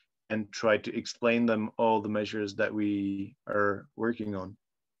often and try to explain them all the measures that we are working on.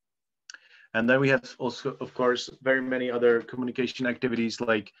 And then we have also, of course, very many other communication activities,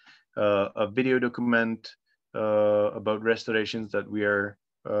 like a video document about restorations that we are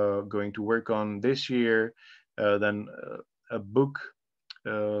going to work on this year, then a book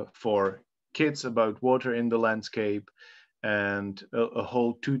for kids about water in the landscape, and a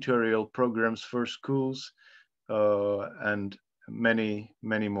whole tutorial programs for schools, and many,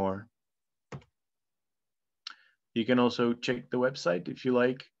 many more. You can also check the website if you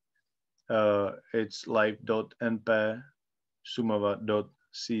like. It's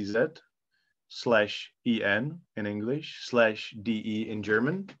live.np.šumava.cz/en in English, /de in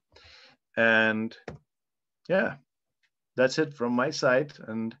German. And yeah, that's it from my side.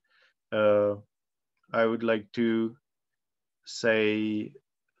 And I would like to say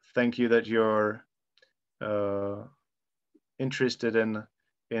thank you that you're interested in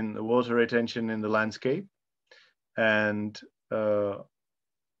the water retention in the landscape. And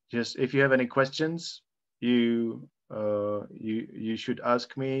just if you have any questions, you should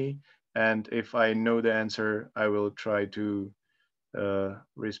ask me, and if I know the answer, I will try to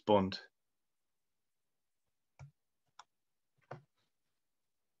respond.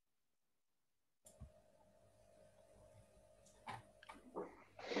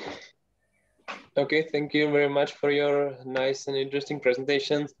 Okay, thank you very much for your nice and interesting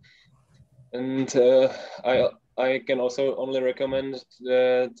presentations. And I can also only recommend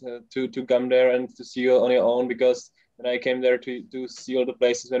to come there and to see you on your own, because when I came there to see all the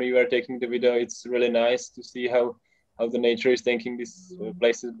places when we were taking the video, it's really nice to see how how the nature is taking these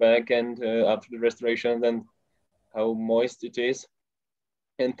places back, and after the restoration, and how moist it is.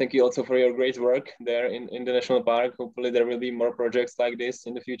 And thank you also for your great work there in the national park. Hopefully there will be more projects like this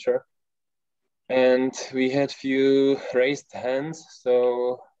in the future. And we had few raised hands.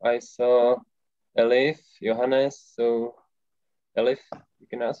 So I saw Elif, Johannes. So Elif, you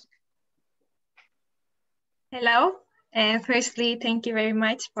can ask. Hello. Firstly, thank you very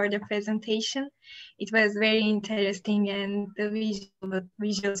much for the presentation. It was very interesting, and the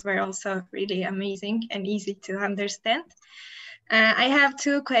visuals were also really amazing and easy to understand. I have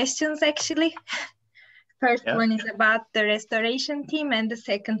two questions actually. First one is about the restoration team, and the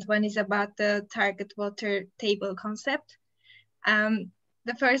second one is about the target water table concept.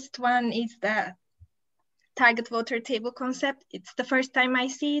 The first one is the target water table concept. It's the first time I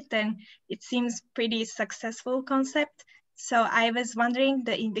see it, and it seems pretty successful concept. So I was wondering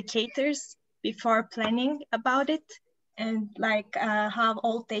the indicators before planning about it, and like how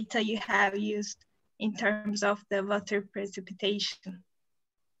old data you have used in terms of the water precipitation.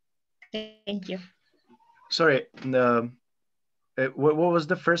 Thank you. Sorry, what was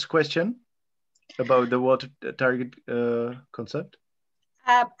the first question about the water target concept?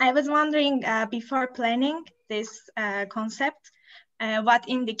 I was wondering before planning this concept, what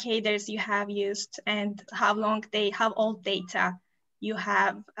indicators you have used and how old data you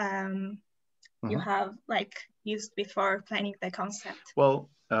have like used before planning the concept. Well,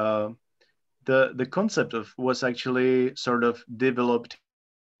 the concept was actually sort of developed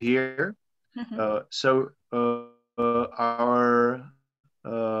here.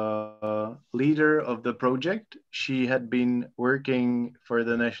 Our leader of the project, she had been working for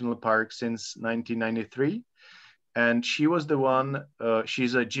the national park since 1993, and she was the one,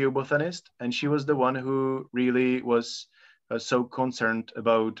 she's a geobotanist, and she was the one who really was so concerned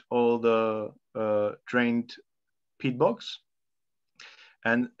about all the drained peat bogs.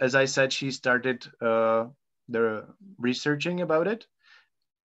 And as I said, she started the researching about it,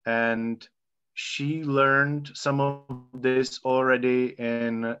 and she learned some of this already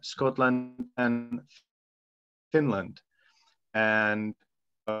in Scotland and Finland. And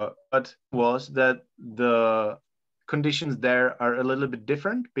but was that the conditions there are a little bit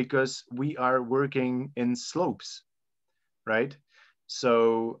different because we are working in slopes, right?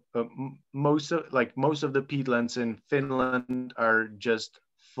 So most of the peatlands in Finland are just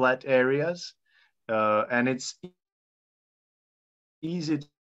flat areas, and it's easy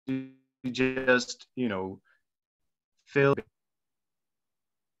to just, you know, fill,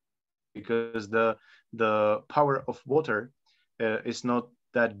 because the power of water is not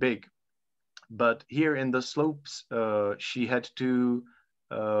that big. But here in the slopes, she had to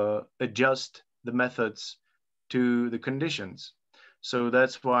adjust the methods to the conditions. So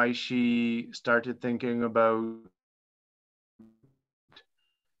that's why she started thinking about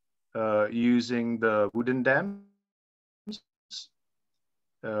using the wooden dams.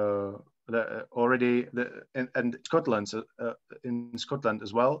 And Scotland, in Scotland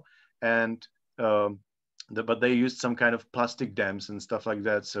as well, and but they used some kind of plastic dams and stuff like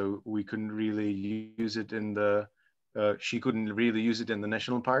that, so we couldn't really use it in the she couldn't really use it in the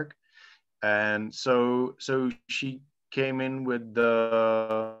national park. And so she came in with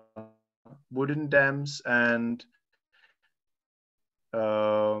the wooden dams, and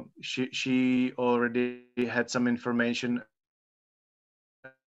she already had some information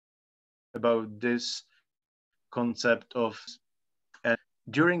about this concept of, and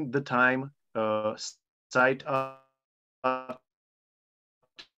during the time site after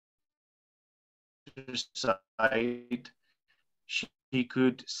site, she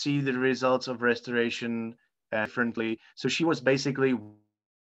could see the results of restoration differently. So she was basically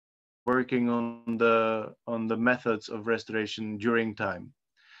working on the methods of restoration during time.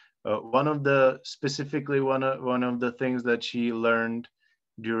 One of the things that she learned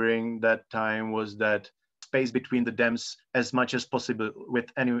during that time was that space between the dams as much as possible with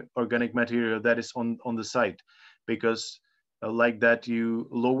any organic material that is on the site, because like that you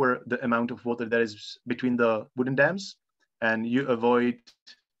lower the amount of water that is between the wooden dams, and you avoid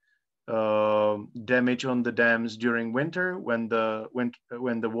damage on the dams during winter when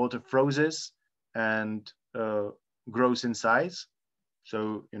the water freezes and grows in size.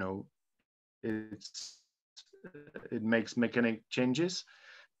 So, you know, it makes mechanic changes.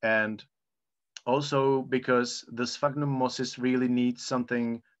 And also because the sphagnum mosses really need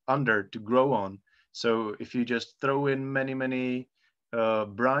something under to grow on. So if you just throw in many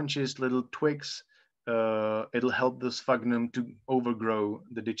branches, little twigs, it'll help the sphagnum to overgrow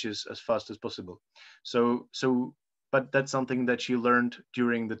the ditches as fast as possible. But that's something that she learned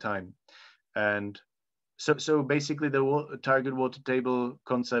during the time. And so basically the target water table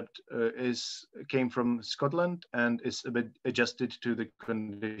concept came from Scotland and is a bit adjusted to the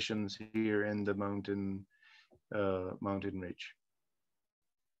conditions here in the mountain ridge.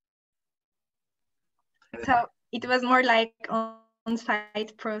 So it was more like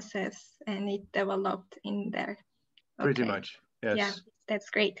on-site process and it developed in there. Pretty much, yes. Yeah, that's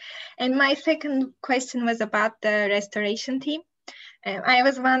great. And my second question was about the restoration team. I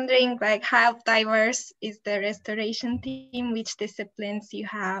was wondering, like, how diverse is the restoration team, which disciplines you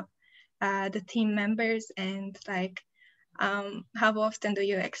have, the team members, and like, how often do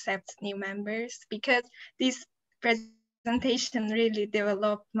you accept new members? Because this presentation really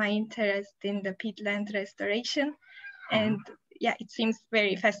developed my interest in the peatland restoration. And yeah, it seems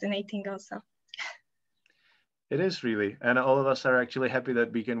very fascinating also. It is really, and all of us are actually happy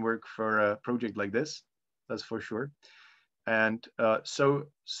that we can work for a project like this, that's for sure. And so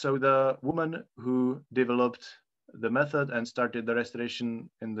the woman who developed the method and started the restoration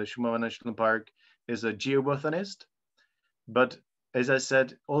in the Šumava National Park is a geobotanist. But as I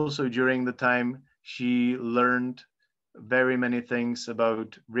said, also during the time, she learned very many things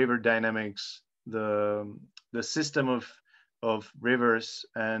about river dynamics, the system of rivers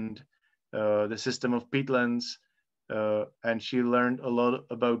and the system of peatlands, and she learned a lot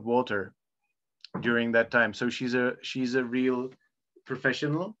about water during that time. So she's a real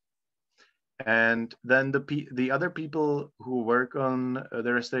professional. And then the other people who work on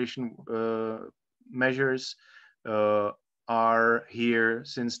the restoration measures are here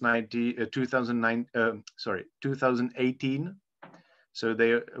since 2018. So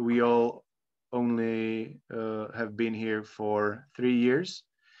we all only have been here for 3 years.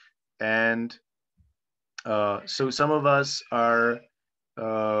 And so some of us are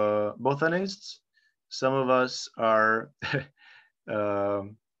botanists, some of us are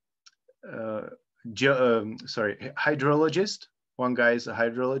hydrologist. One guy is a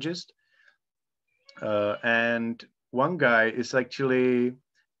hydrologist, and one guy is actually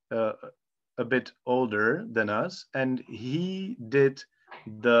a bit older than us, and he made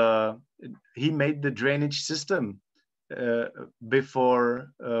the drainage system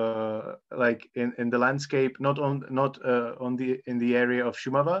before, like in the landscape, not in the area of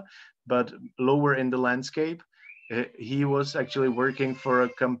Šumava, but lower in the landscape. He was actually working for a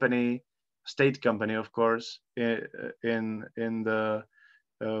company, state company, of course, in the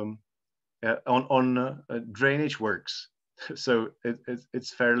on drainage works. So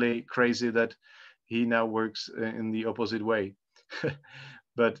it's fairly crazy that he now works in the opposite way.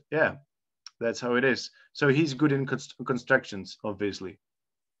 But yeah, that's how it is. So he's good in constructions, obviously,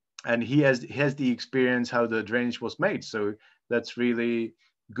 and he has the experience how the drainage was made. So that's really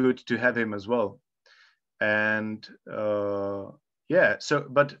good to have him as well. And yeah, so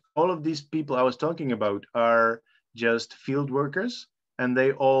but all of these people I was talking about are just field workers, and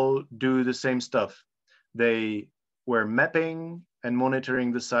they all do the same stuff. They were mapping and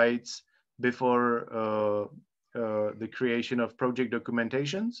monitoring the sites before the creation of project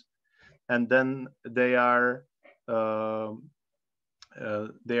documentations, and then they are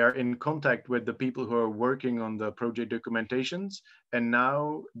in contact with the people who are working on the project documentations, and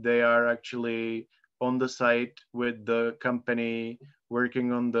now they are actually on the site with the company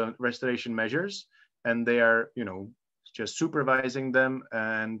working on the restoration measures, and they are, you know, just supervising them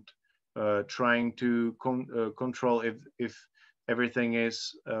and trying to control if everything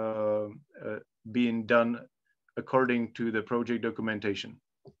is being done according to the project documentation.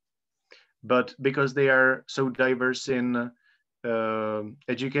 But because they are so diverse in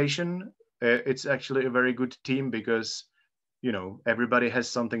education, it's actually a very good team because, you know, everybody has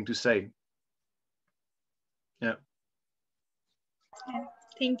something to say. Yeah. Yeah.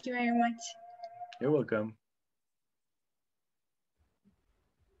 Thank you very much. You're welcome.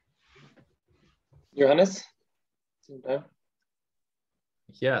 Johannes?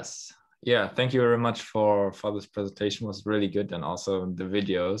 Yes. Yeah, thank you very much for this presentation. It was really good, and also the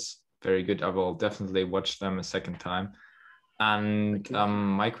videos, very good. I will definitely watch them a second time. And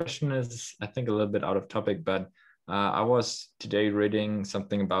my question is, I think, a little bit out of topic, but I was today reading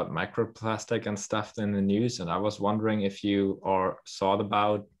something about microplastic and stuff in the news, and I was wondering if you thought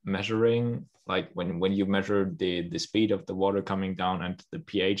about measuring, like when you measure the speed of the water coming down and the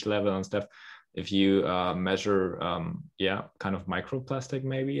pH level and stuff, if you measure, kind of microplastic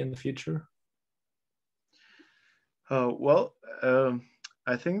maybe in the future? Well,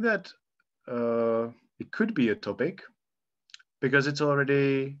 I think that it could be a topic because it's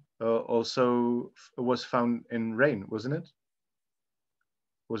already also was found in rain, wasn't it?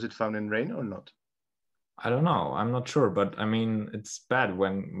 Was it found in rain or not? I don't know. I'm not sure, but I mean, it's bad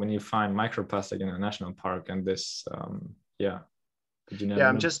when you find microplastic in a national park, and this, yeah. But you never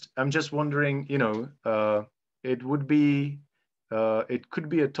Yeah, know. I'm just wondering. You know, it would be, it could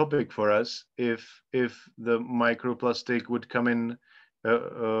be a topic for us if the microplastic would come in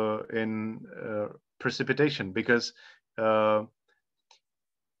precipitation, because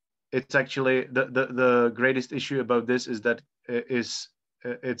it's actually the greatest issue about this is that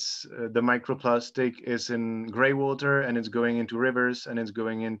the microplastic is in gray water, and it's going into rivers, and it's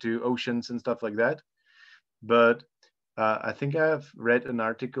going into oceans and stuff like that. But I think I've read an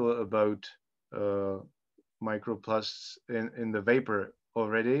article about microplasts in the vapor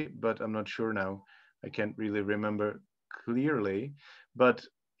already, but I'm not sure now. I can't really remember clearly. But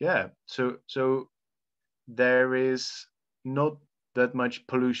yeah, so there is not that much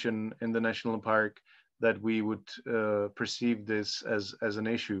pollution in the national park that we would perceive this as an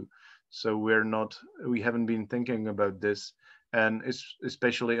issue. So we haven't been thinking about this. And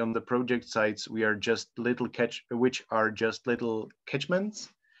especially on the project sites, which are just little catchments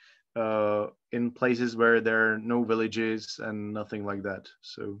in places where there are no villages and nothing like that.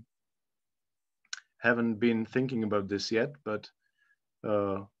 So haven't been thinking about this yet, but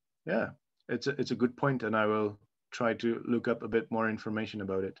yeah, it's a good point, and I will try to look up a bit more information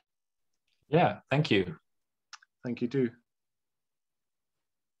about it. Yeah, thank you. Thank you too.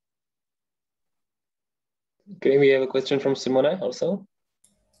 Okay, we have a question from Simone also.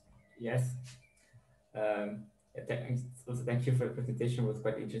 Yes. Also, thank you for the presentation. It was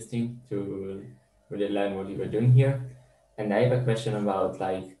quite interesting to really learn what you were doing here. And I have a question about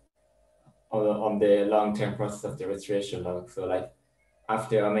like on the long-term process of the restoration log. So like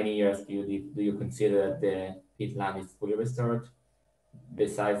after how many years do you consider that the peatland is fully restored?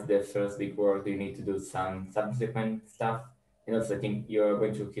 Besides the first big work, do you need to do some subsequent stuff? And also I think you're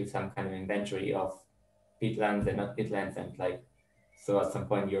going to keep some kind of inventory of peatlands and not peatlands, and like, so at some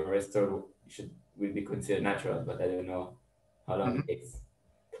point your restore will be considered natural, but I don't know how long it takes.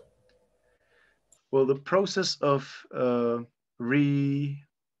 Well, the process of regrowing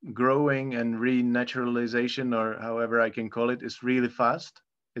and renaturalization, or however I can call it, is really fast.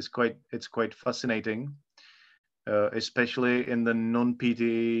 It's quite fascinating, especially in the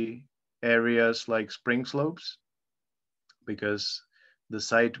non-peaty areas like spring slopes, because the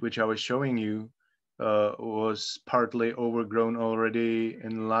site which I was showing you was partly overgrown already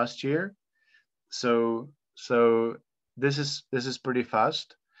in last year. So this is pretty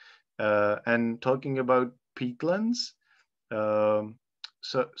fast. And talking about peatlands,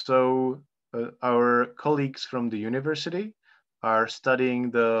 our colleagues from the university are studying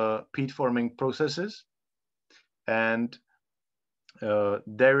the peat forming processes, and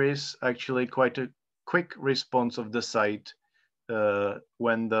there is actually quite a quick response of the site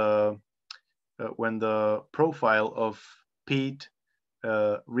when the profile of peat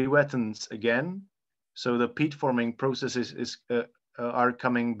rewettens again. So the peat forming processes are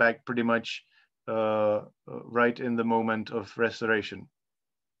coming back pretty much right in the moment of restoration.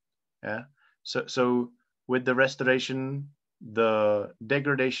 Yeah. So with the restoration, the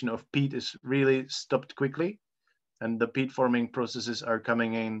degradation of peat is really stopped quickly, and the peat forming processes are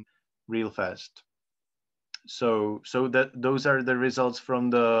coming in real fast. So those are the results from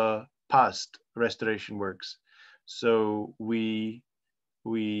the past restoration works. So we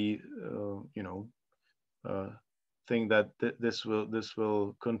think that this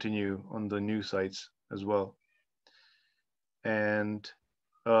will continue on the new sites as well. And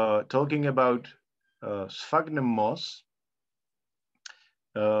talking about sphagnum moss,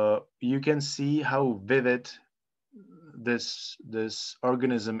 you can see how vivid this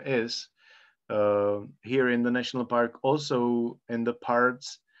organism is here in the national park, also in the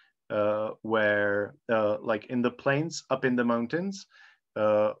parts where like in the plains up in the mountains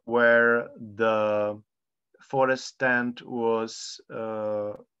where the forest stand was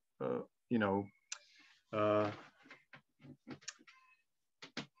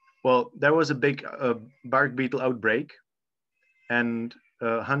well, there was a big bark beetle outbreak, and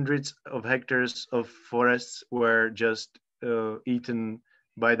hundreds of hectares of forests were just eaten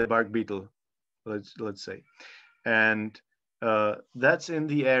by the bark beetle, let's say. And that's in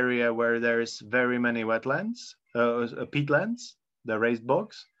the area where there's very many wetlands, peatlands, the raised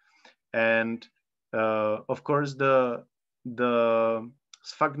bogs. And of course, the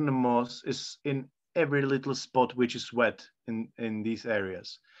sphagnum moss is in every little spot which is wet in these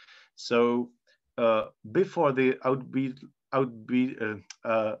areas. So before the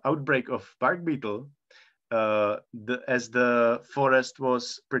outbreak of bark beetle, as the forest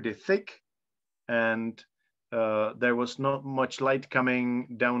was pretty thick and there was not much light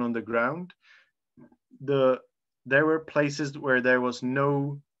coming down on the ground, there were places where there was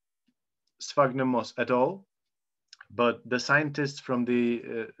no sphagnum moss at all, but the scientists from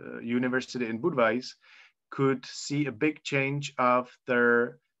the university in Budweis could see a big change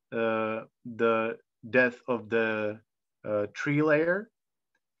after the death of the tree layer.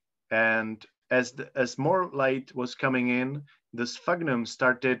 And as more light was coming in, the sphagnum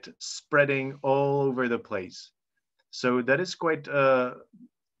started spreading all over the place. So that is quite a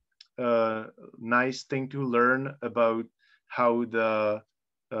nice thing to learn about how the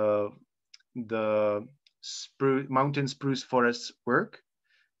mountain spruce forests work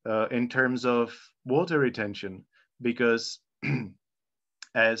in terms of water retention, because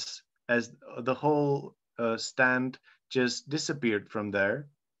as the whole stand just disappeared from there,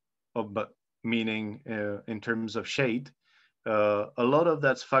 but meaning in terms of shade, a lot of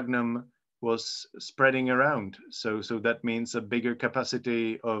that sphagnum was spreading around. So that means a bigger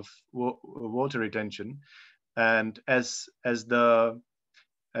capacity of water retention. And as the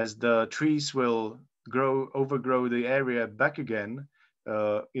trees will overgrow the area back again,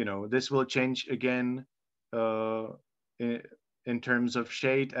 this will change again in terms of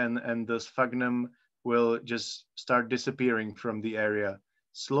shade, and the sphagnum will just start disappearing from the area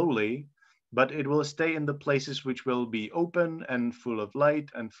slowly, but it will stay in the places which will be open and full of light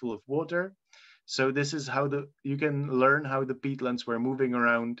and full of water. So this is how you can learn how the peatlands were moving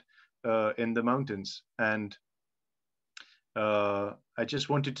around in the mountains. And I just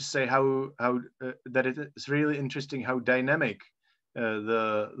wanted to say how that it is really interesting how dynamic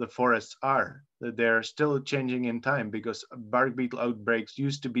the forests are. That they're still changing in time, because bark beetle outbreaks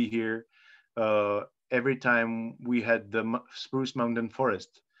used to be here every time we had the spruce mountain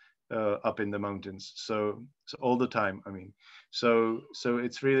forest up in the mountains. So all the time. I mean, so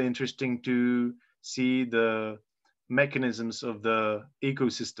it's really interesting to see the mechanisms of the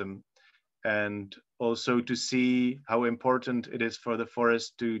ecosystem, and also to see how important it is for the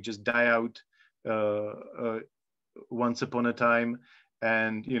forest to just die out once upon a time.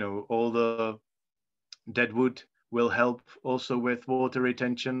 And all the dead wood will help also with water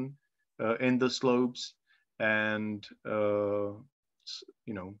retention in the slopes, and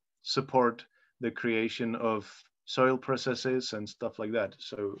support the creation of soil processes and stuff like that.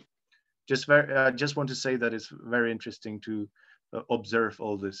 So I just want to say that it's very interesting to observe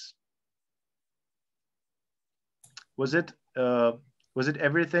all this. Was it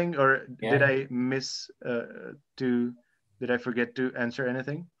everything, or did I miss did I forget to answer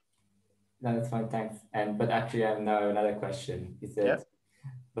anything? No, that's fine, thanks. But actually, I have now another question. Is that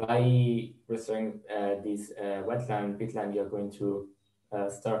by restoring these peatland, you're going to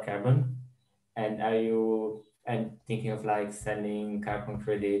store carbon, and are you thinking of like selling carbon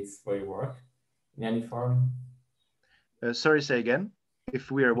credits for your work in any form? Sorry, say again. If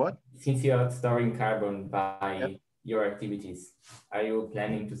we are what? Since you are storing carbon by your activities, are you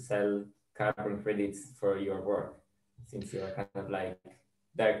planning to sell carbon credits for your work, since you are kind of like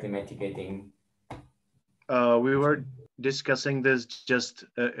directly mitigating? We were discussing this just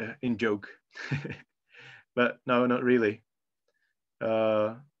in joke, but no, not really.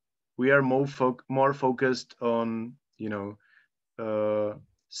 We are more focused on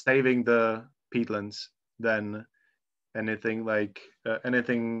saving the peatlands than anything like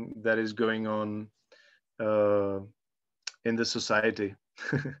anything that is going on in the society.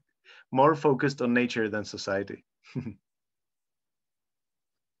 More focused on nature than society.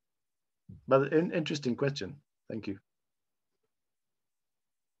 But an interesting question. Thank you.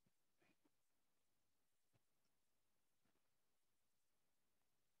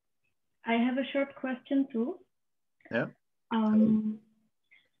 I have a short question too. Yeah.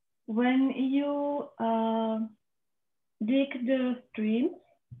 When you dig the streams,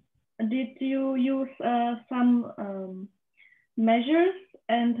 did you use some measures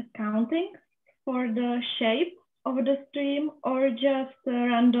and countings for the shape of the stream, or just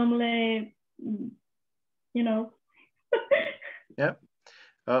randomly, Yeah.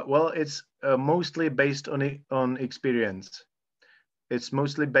 Well, it's mostly based on experience. It's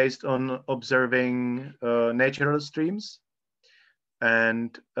mostly based on observing natural streams.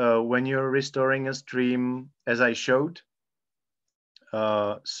 And when you're restoring a stream, as I showed,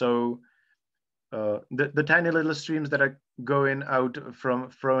 the tiny little streams that are going out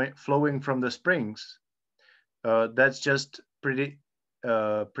flowing from the springs, that's just pretty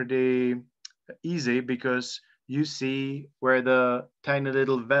easy, because you see where the tiny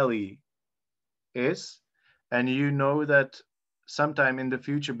little valley is, and you know that sometime in the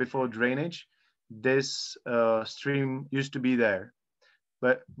future, before drainage, this stream used to be there.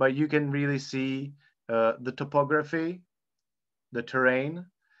 But you can really see the topography, the terrain,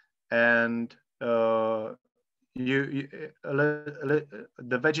 and the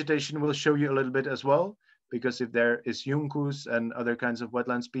vegetation will show you a little bit as well, because if there is Juncus and other kinds of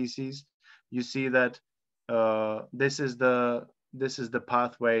wetland species, you see that this is the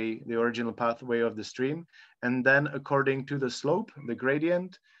pathway, the original pathway of the stream. And then according to the slope, the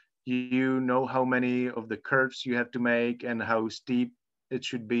gradient, you know how many of the curves you have to make and how steep it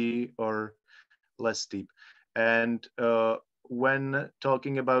should be or less steep. And when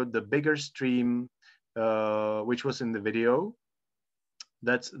talking about the bigger stream, which was in the video,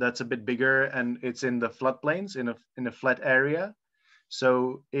 that's a bit bigger, and it's in the floodplains, in a flat area.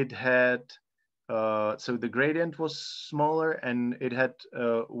 So it had so the gradient was smaller and it had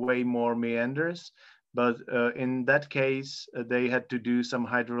way more meanders. But in that case, they had to do some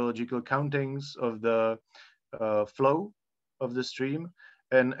hydrological countings of the flow of the stream.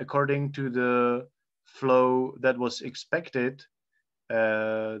 And according to the flow that was expected,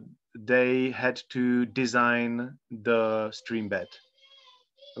 they had to design the stream bed.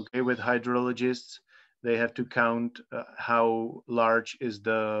 Okay, with hydrologists, they have to count how large is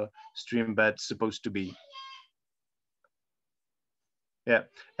the stream bed supposed to be. Yeah,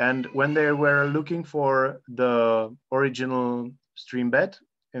 and when they were looking for the original stream bed,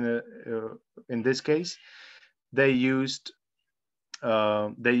 in this case, they used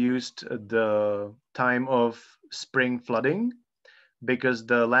the time of spring flooding, because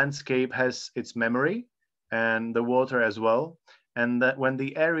the landscape has its memory and the water as well. And that when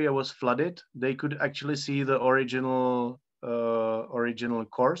the area was flooded, they could actually see the original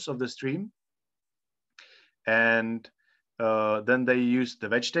course of the stream. And then they used the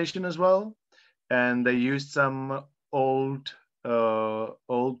vegetation as well, and they used some old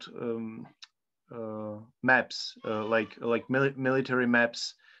maps, like military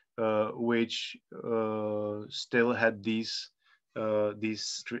maps, which still had this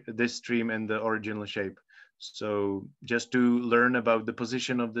stream in the original shape. So just to learn about the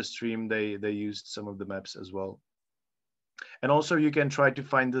position of the stream, they used some of the maps as well. And also you can try to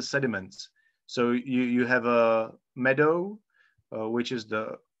find the sediments. So you have a meadow, which is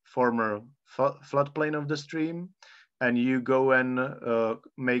the former floodplain of the stream, and you go and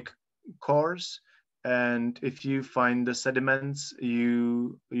make cores. And if you find the sediments,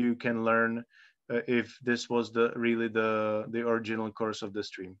 you can learn if this was really the original course of the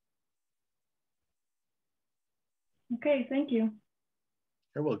stream. Okay, thank you.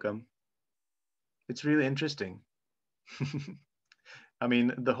 You're welcome. It's really interesting. I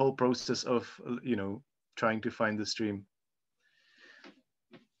mean, the whole process of, trying to find the stream.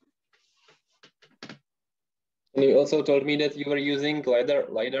 And you also told me that you were using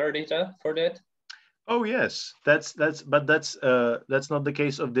LiDAR data for that. Oh yes, that's not the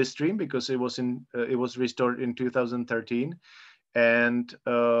case of this stream, because it was restored in 2013, and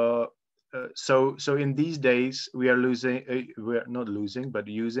so in these days we're not losing, but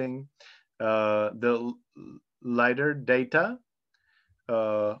using the LiDAR data,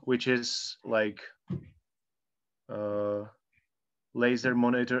 which is like laser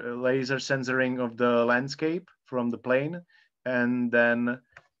sensoring of the landscape from the plane, and then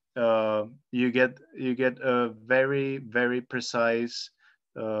you get a very, very precise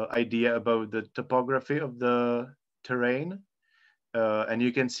idea about the topography of the terrain, and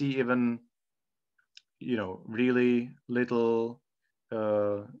you can see even really little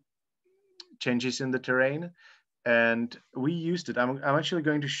changes in the terrain. And we used it. I'm actually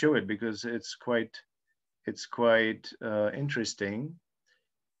going to show it because it's quite interesting.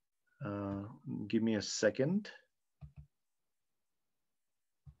 Give me a second.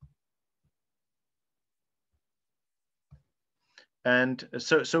 And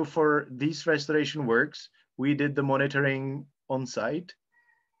so for these restoration works, we did the monitoring on site,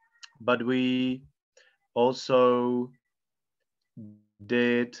 but we also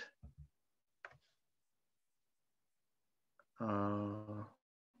did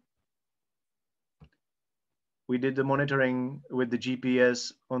the monitoring with the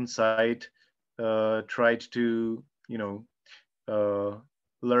GPS on site, tried to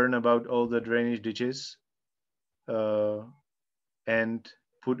learn about all the drainage ditches, and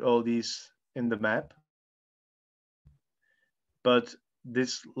put all these in the map. But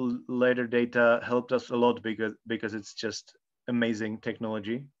this later data helped us a lot because it's just amazing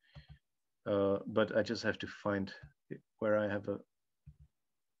technology. But I just have to find where I have a.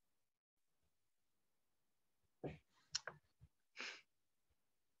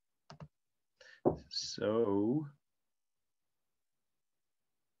 So.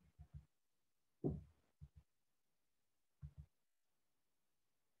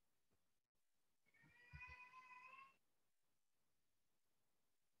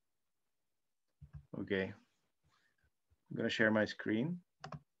 Okay, I'm gonna share my screen.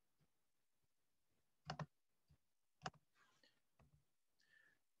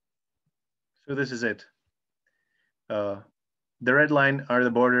 So this is it. The red line are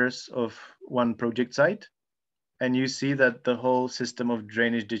the borders of one project site. And you see that the whole system of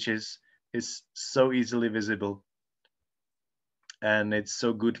drainage ditches is so easily visible. And it's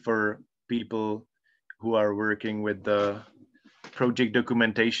so good for people who are working with the project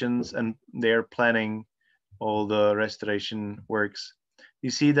documentations and they're planning all the restoration works. You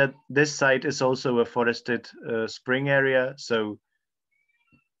see that this site is also a forested spring area. So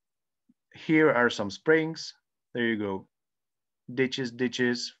here are some springs. There you go.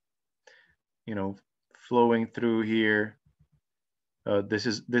 Ditches, you know, flowing through here.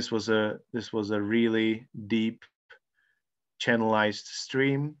 This was a really deep channelized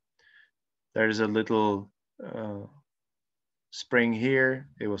stream. There's a little spring here.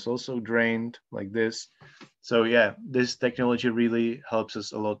 It was also drained like this. So yeah, this technology really helps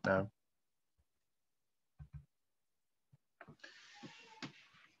us a lot now.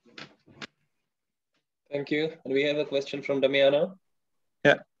 Thank you. And we have a question from Damiano.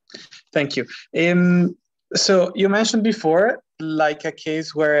 Yeah, thank you. So you mentioned before, like a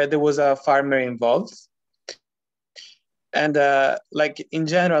case where there was a farmer involved. And like in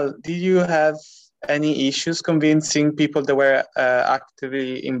general, did you have any issues convincing people that were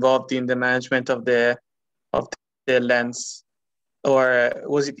actively involved in the management of the lands? Or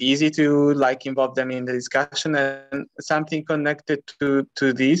was it easy to like involve them in the discussion? And something connected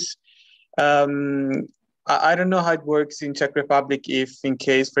to this, I don't know how it works in Czech Republic if in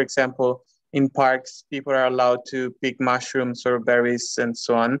case, for example, in parks, people are allowed to pick mushrooms or berries and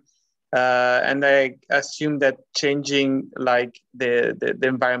so on. And I assume that changing like the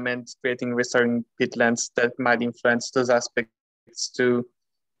environment, creating, restoring peatlands, that might influence those aspects too.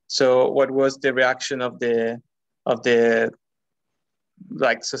 So what was the reaction of the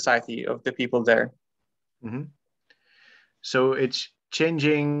like society, of the people there? Mm-hmm. So it's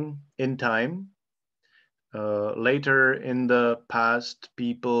changing in time. Later in the past,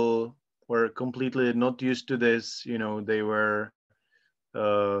 people were completely not used to this. You know, they were,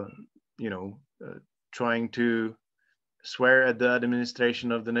 trying to swear at the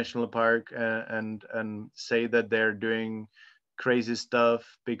administration of the national park and say that they're doing crazy stuff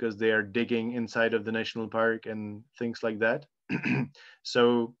because they are digging inside of the national park and things like that.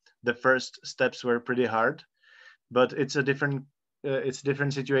 So the first steps were pretty hard, but it's a different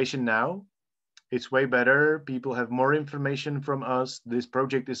situation now. It's way better. People have more information from us. This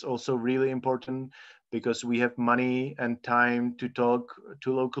project is also really important because we have money and time to talk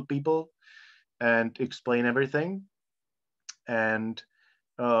to local people and explain everything. And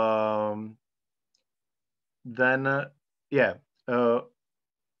then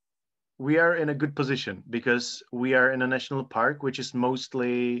we are in a good position because we are in a national park, which is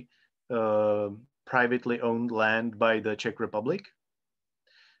mostly privately owned land by the Czech Republic.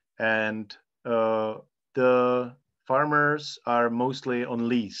 And the farmers are mostly on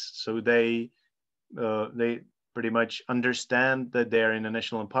lease. So they pretty much understand that they're in a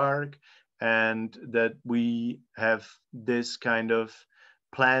national park and that we have this kind of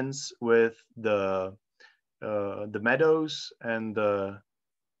plans with the meadows and the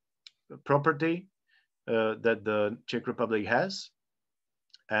property that the Czech Republic has,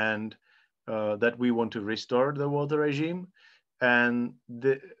 and that we want to restore the water regime. And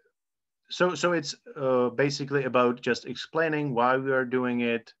so it's basically about just explaining why we are doing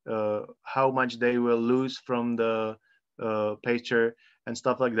it, how much they will lose from the pasture and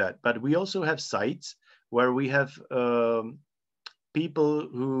stuff like that. But we also have sites where we have people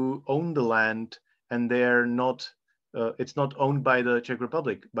who own the land, and they're not, it's not owned by the Czech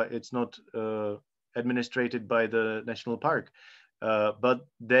Republic, but it's not administrated by the national park. But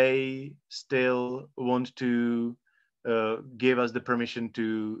they still want to give us the permission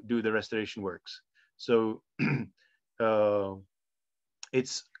to do the restoration works. So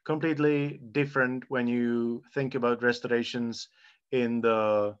it's completely different when you think about restorations in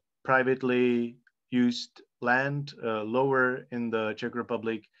the privately used land, lower in the Czech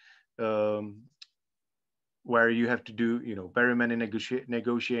Republic, where you have to do, very many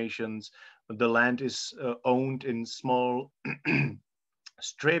negotiations. The land is owned in small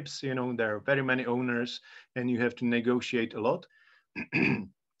strips, there are very many owners and you have to negotiate a lot.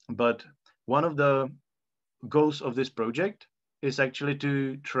 But one of the goals of this project is actually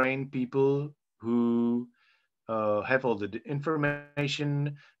to train people who have all the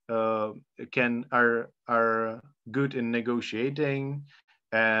information, are good in negotiating,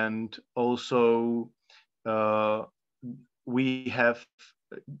 and also we have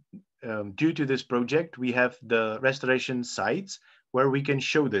due to this project, we have the restoration sites where we can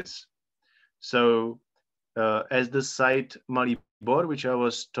show this. So as the site Malibor, which I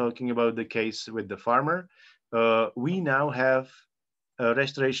was talking about the case with the farmer, we now have a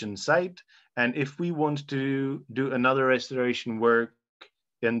restoration site. And if we want to do another restoration work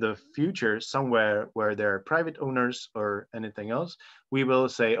in the future somewhere where there are private owners or anything else, we will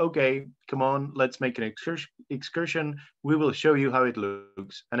say, okay, come on, let's make an excursion. We will show you how it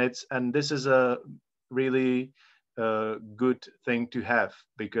looks. And this is a really good thing to have,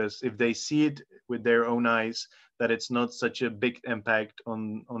 because if they see it with their own eyes, that it's not such a big impact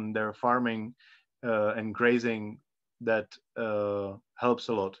on their farming and grazing, that helps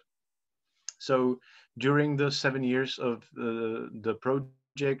a lot. So during the 7 years of the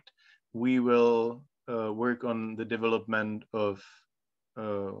project, we will work on the development of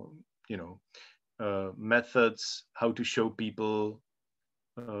methods, how to show people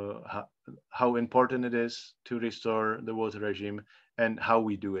how important it is to restore the water regime, and how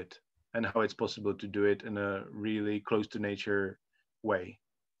we do it, and how it's possible to do it in a really close to nature way.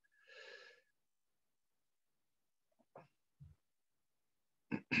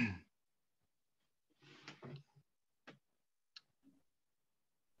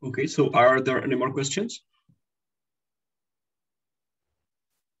 Okay, so are there any more questions?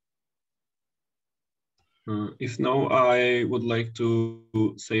 If no, I would like to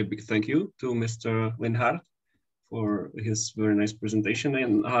say a big thank you to Mr. Linhart for his very nice presentation,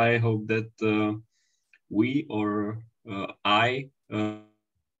 and I hope that we or I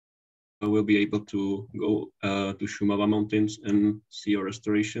will be able to go to Šumava Mountains and see your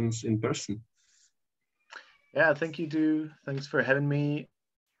restorations in person. Yeah, thank you too. Thanks for having me,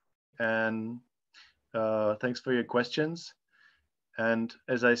 and thanks for your questions. And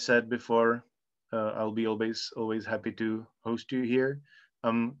as I said before, I'll be always happy to host you here.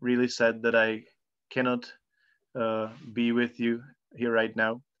 I'm really sad that I cannot be with you here right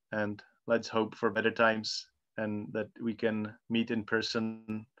now, and let's hope for better times and that we can meet in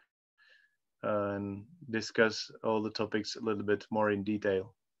person and discuss all the topics a little bit more in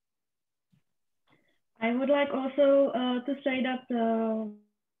detail. I would like also to say that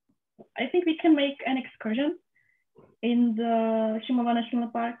I think we can make an excursion in the Šumava National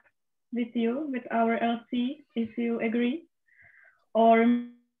Park with you, with our LC, if you agree. Or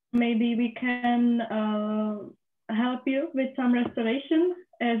maybe we can help you with some restoration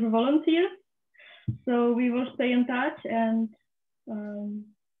as volunteers. So we will stay in touch, and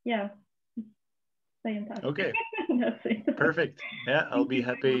yeah, stay in touch. Okay. That's it. Perfect. Yeah, I'll be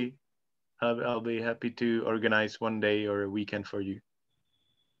happy. I'll be happy to organize one day or a weekend for you.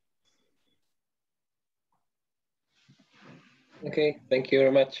 Okay, thank you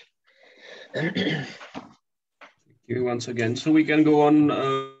very much. Thank you once again. So we can go on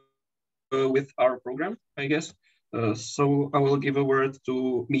with our program, I guess. So I will give a word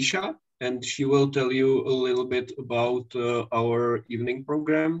to Misha, and she will tell you a little bit about our evening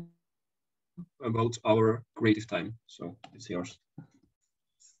program, about our creative time. So it's yours.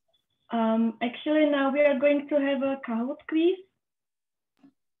 Actually, now we are going to have a Kahoot quiz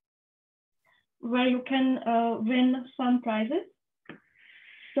where you can win some prizes.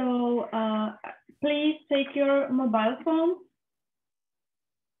 So please take your mobile phone.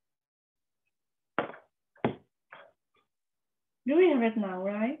 Do we have it now,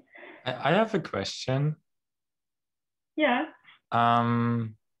 right? I have a question. Yeah.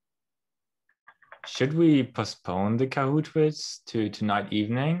 Should we postpone the Kahoot quiz to tonight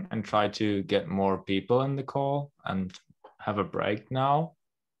evening and try to get more people in the call and have a break now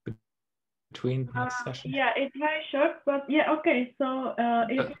between sessions? Yeah, it's very short, but yeah, okay. So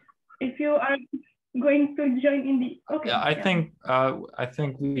if you are going to join in the yeah, I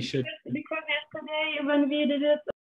think we should. Because yesterday when we did it